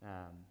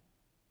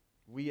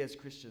 We as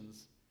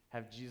Christians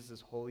have Jesus'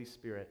 Holy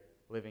Spirit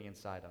living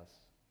inside us.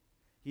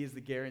 He is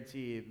the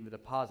guarantee and the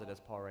deposit, as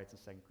Paul writes in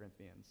 2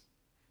 Corinthians.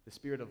 The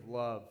spirit of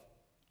love,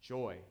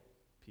 joy,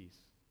 peace,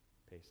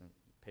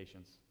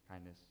 patience,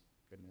 kindness,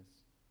 goodness,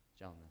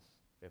 gentleness,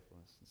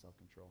 faithfulness, and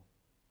self-control.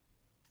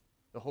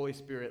 The Holy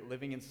Spirit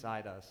living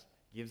inside us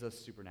gives us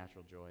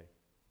supernatural joy.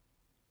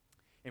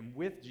 And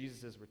with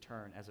Jesus'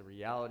 return as a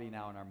reality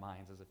now in our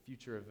minds, as a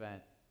future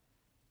event,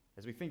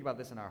 as we think about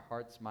this in our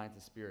hearts, minds,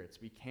 and spirits,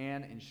 we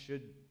can and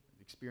should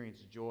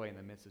experience joy in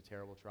the midst of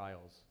terrible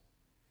trials.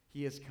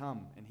 He has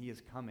come, and he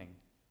is coming.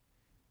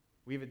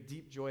 We have a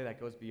deep joy that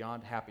goes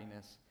beyond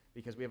happiness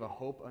because we have a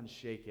hope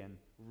unshaken,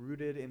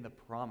 rooted in the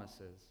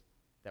promises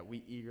that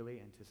we eagerly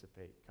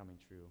anticipate coming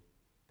true,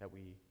 that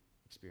we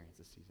experience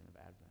this season of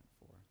Advent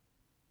for.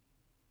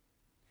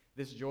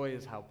 This joy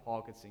is how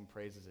Paul could sing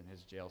praises in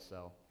his jail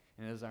cell,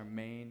 and it is our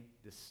main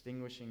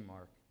distinguishing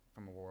mark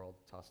from a world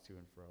tossed to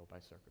and fro by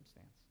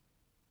circumstance.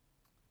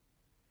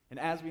 And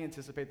as we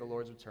anticipate the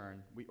Lord's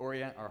return, we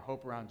orient our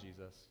hope around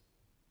Jesus.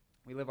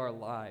 We live our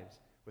lives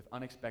with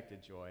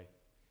unexpected joy.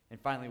 And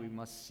finally, we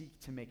must seek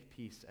to make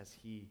peace as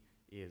he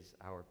is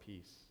our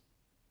peace.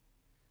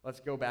 Let's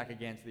go back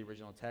again to the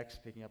original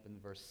text, picking up in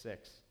verse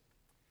 6.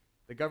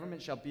 The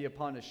government shall be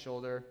upon his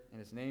shoulder, and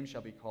his name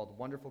shall be called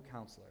Wonderful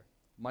Counselor,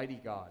 Mighty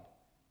God,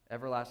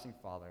 Everlasting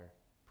Father,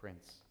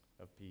 Prince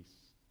of Peace.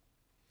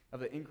 Of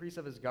the increase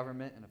of his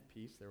government and of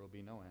peace there will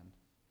be no end,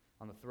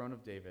 on the throne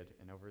of David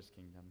and over his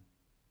kingdom,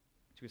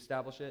 to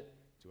establish it,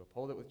 to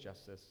uphold it with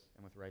justice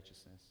and with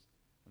righteousness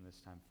from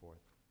this time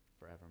forth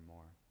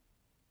forevermore.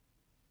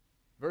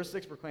 Verse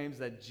 6 proclaims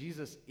that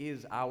Jesus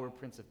is our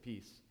Prince of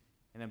Peace,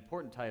 an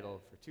important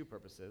title for two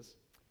purposes.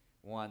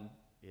 One,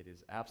 it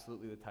is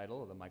absolutely the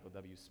title of the Michael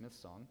W. Smith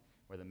song,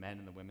 where the men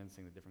and the women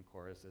sing the different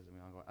choruses, and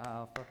we all go,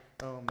 Alpha,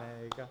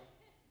 Omega.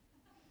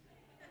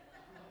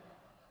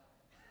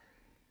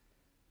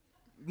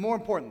 More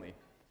importantly,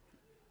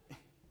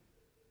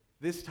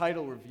 this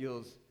title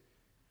reveals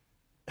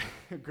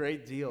a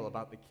great deal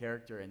about the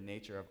character and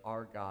nature of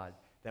our God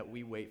that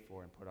we wait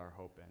for and put our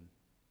hope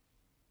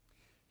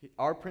in.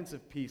 Our Prince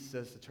of Peace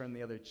says to turn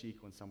the other cheek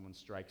when someone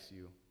strikes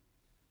you,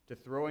 to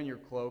throw in your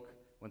cloak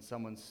when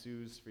someone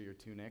sues for your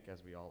tunic,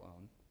 as we all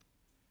own,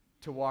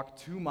 to walk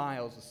 2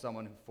 miles with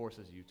someone who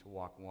forces you to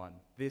walk 1.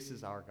 This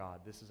is our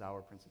God. This is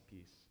our Prince of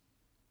Peace.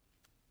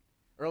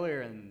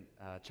 Earlier in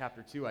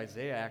chapter 2,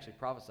 Isaiah actually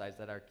prophesies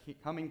that our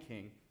coming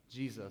king,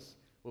 Jesus,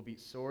 will beat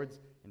swords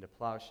into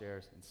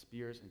plowshares and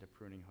spears into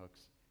pruning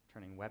hooks,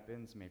 turning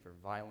weapons made for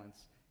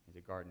violence into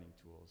gardening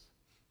tools.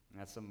 And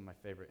that's some of my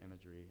favorite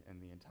imagery in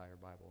the entire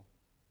Bible.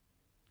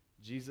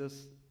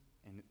 Jesus,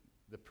 and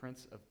the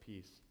Prince of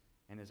Peace,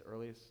 and his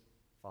earliest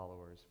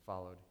followers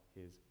followed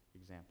his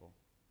example,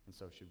 and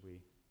so should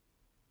we.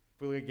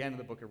 If we look again in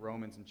the book of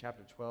Romans in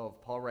chapter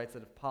 12, Paul writes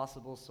that if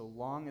possible, so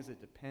long as it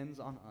depends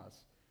on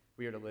us,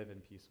 we are to live in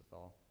peace with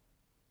all.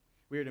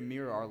 We are to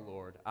mirror our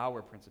Lord,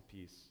 our Prince of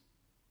Peace,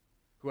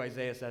 who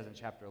Isaiah says in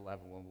chapter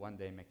 11 will one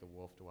day make the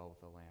wolf dwell with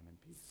the lamb in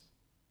peace.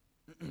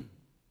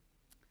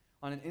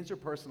 On an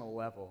interpersonal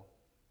level,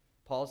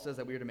 Paul says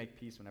that we are to make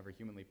peace whenever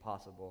humanly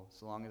possible,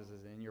 so long as it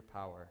is in your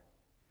power.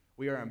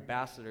 We are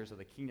ambassadors of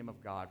the kingdom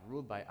of God,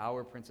 ruled by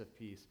our Prince of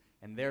Peace,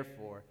 and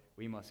therefore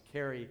we must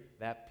carry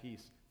that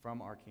peace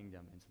from our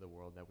kingdom into the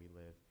world that we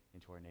live,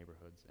 into our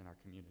neighborhoods and our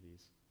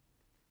communities.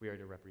 We are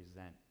to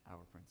represent our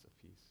Prince of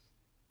Peace.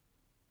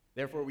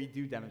 Therefore, we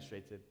do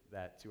demonstrate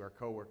that to our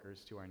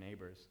coworkers, to our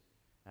neighbors,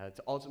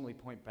 to ultimately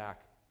point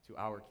back to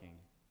our King,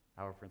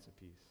 our Prince of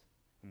Peace,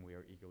 whom we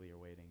are eagerly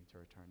awaiting to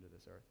return to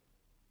this earth.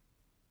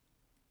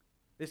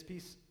 This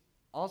peace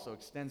also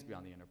extends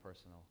beyond the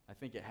interpersonal. I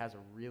think it has a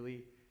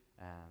really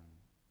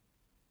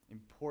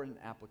important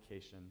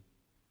application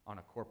on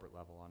a corporate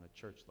level, on a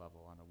church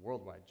level, on a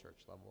worldwide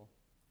church level.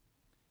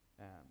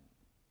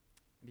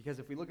 Because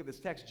if we look at this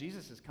text,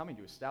 Jesus is coming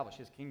to establish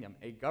his kingdom,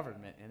 a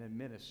government, an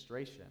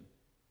administration,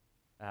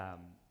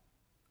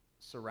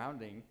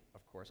 surrounding,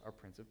 of course, our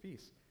Prince of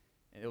Peace.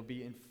 And it'll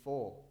be in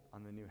full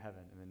on the new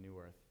heaven and the new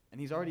earth. And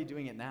he's already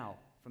doing it now,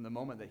 from the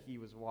moment that he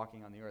was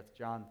walking on the earth.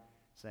 John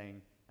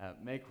saying,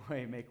 make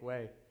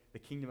way, the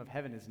kingdom of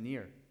heaven is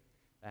near.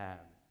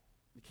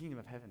 The kingdom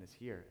of heaven is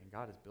here, and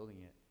God is building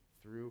it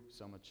through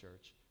Soma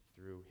Church,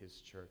 through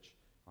his church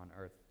on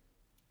earth.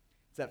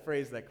 It's that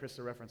phrase that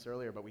Christa referenced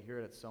earlier, but we hear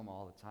it at Soma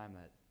all the time,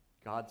 that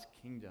God's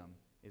kingdom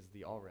is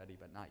the already,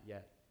 but not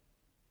yet.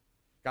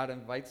 God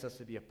invites us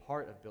to be a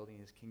part of building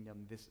his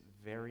kingdom this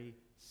very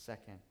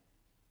second.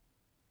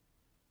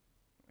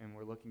 And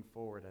we're looking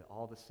forward at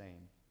all the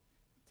same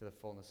to the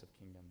fullness of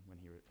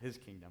his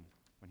kingdom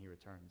when he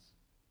returns.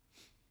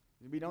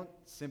 We don't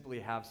simply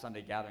have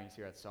Sunday gatherings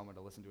here at Soma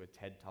to listen to a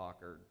TED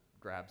Talk or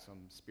grab some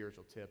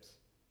spiritual tips.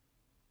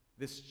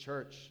 This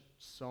church,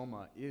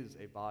 Soma, is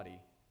a body,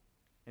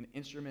 an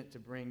instrument to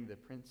bring the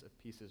Prince of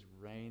Peace's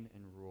reign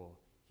and rule,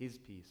 his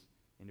peace,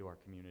 into our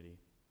community.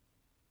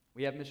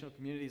 We have missional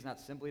communities not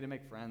simply to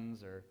make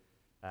friends or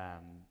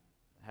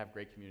have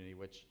great community,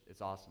 which is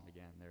awesome,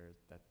 again.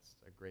 That's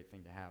a great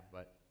thing to have,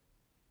 but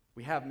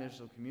we have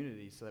missional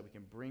communities so that we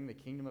can bring the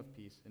kingdom of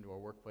peace into our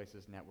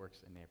workplaces,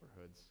 networks, and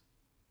neighborhoods.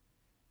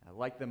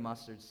 Like the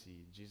mustard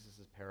seed,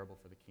 Jesus' parable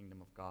for the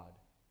kingdom of God,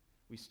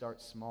 we start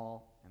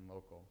small and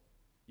local,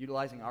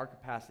 utilizing our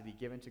capacity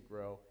given to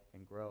grow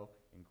and grow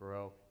and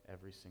grow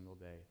every single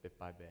day, bit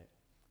by bit,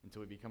 until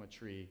we become a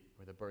tree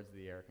where the birds of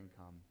the air can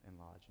come and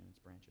lodge in its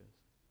branches.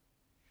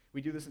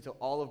 We do this until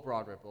all of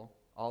Broad Ripple,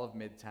 all of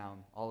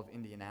Midtown, all of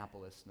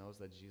Indianapolis knows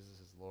that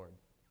Jesus is Lord.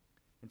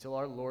 Until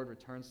our Lord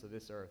returns to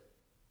this earth,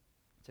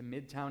 to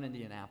Midtown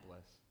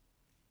Indianapolis,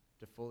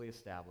 to fully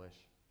establish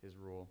his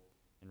rule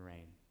and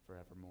reign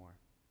forevermore.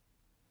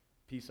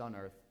 Peace on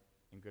earth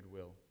and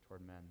goodwill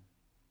toward men.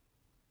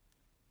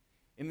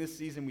 In this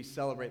season, we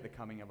celebrate the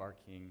coming of our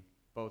King,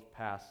 both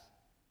past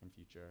and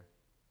future.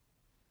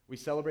 We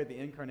celebrate the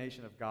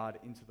incarnation of God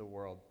into the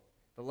world.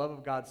 The love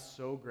of God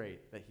so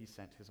great that he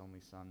sent his only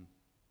Son.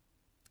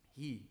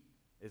 He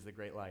is the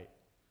great light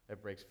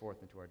that breaks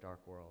forth into our dark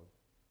world,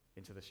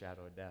 into the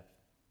shadow of death.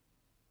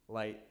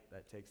 Light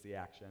that takes the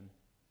action,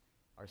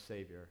 our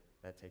Savior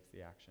that takes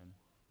the action.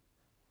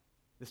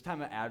 This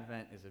time of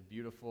Advent is a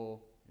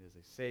beautiful, it is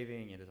a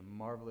saving, it is a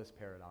marvelous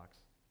paradox.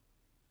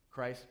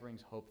 Christ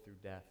brings hope through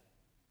death.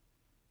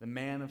 The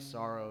man of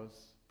sorrows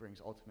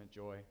brings ultimate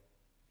joy.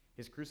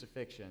 His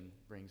crucifixion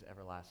brings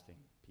everlasting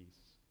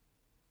peace.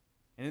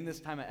 And in this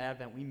time of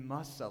Advent, we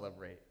must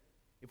celebrate.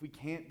 If we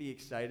can't be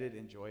excited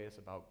and joyous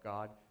about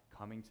God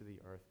coming to the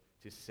earth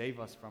to save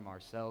us from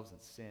ourselves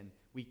and sin,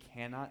 we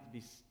cannot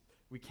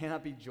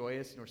be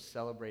joyous nor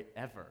celebrate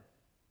ever.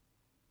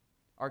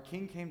 Our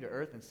King came to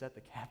earth and set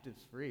the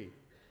captives free.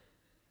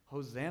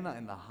 Hosanna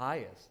in the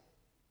highest.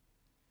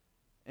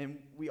 And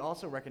we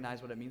also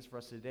recognize what it means for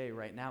us today,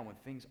 right now, when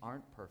things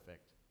aren't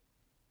perfect.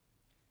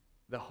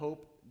 The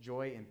hope,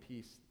 joy, and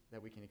peace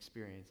that we can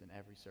experience in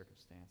every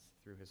circumstance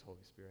through his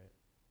Holy Spirit.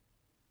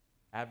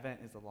 Advent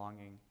is the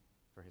longing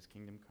for his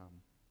kingdom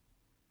come,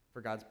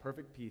 for God's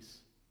perfect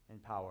peace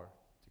and power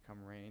to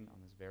come reign on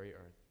this very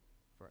earth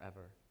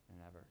forever and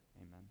ever.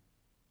 Amen.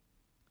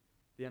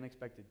 The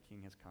unexpected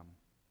King has come,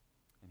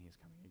 and he is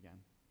coming again.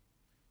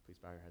 Please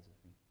bow your heads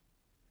with me.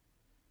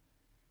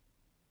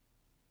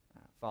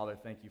 Father,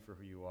 thank you for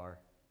who you are.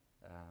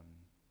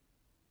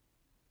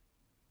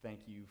 Thank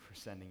you for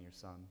sending your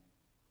Son.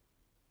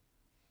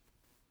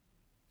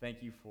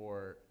 Thank you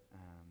for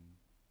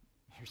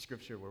your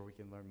scripture where we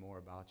can learn more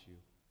about you,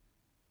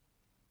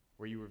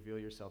 where you reveal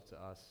yourself to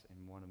us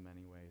in one of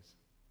many ways.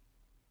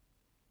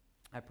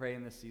 I pray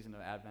in this season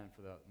of Advent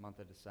for the month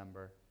of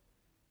December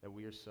that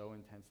we are so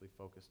intensely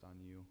focused on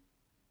you.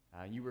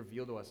 You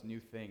reveal to us new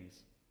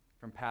things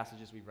from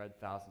passages we've read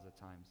thousands of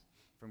times,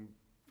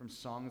 from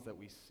songs that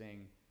we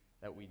sing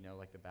that we know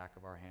like the back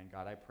of our hand.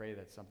 God, I pray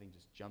that something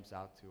just jumps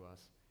out to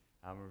us,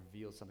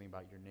 reveals something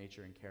about your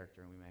nature and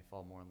character, and we may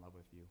fall more in love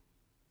with you.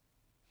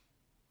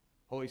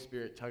 Holy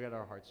Spirit, tug at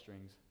our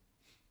heartstrings.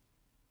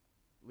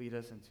 Lead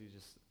us into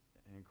just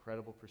an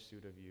incredible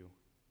pursuit of you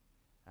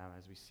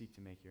as we seek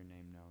to make your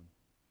name known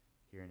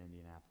here in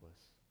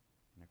Indianapolis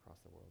and across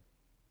the world.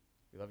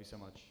 We love you so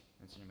much.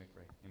 In Jesus' name we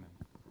pray.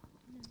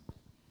 Amen.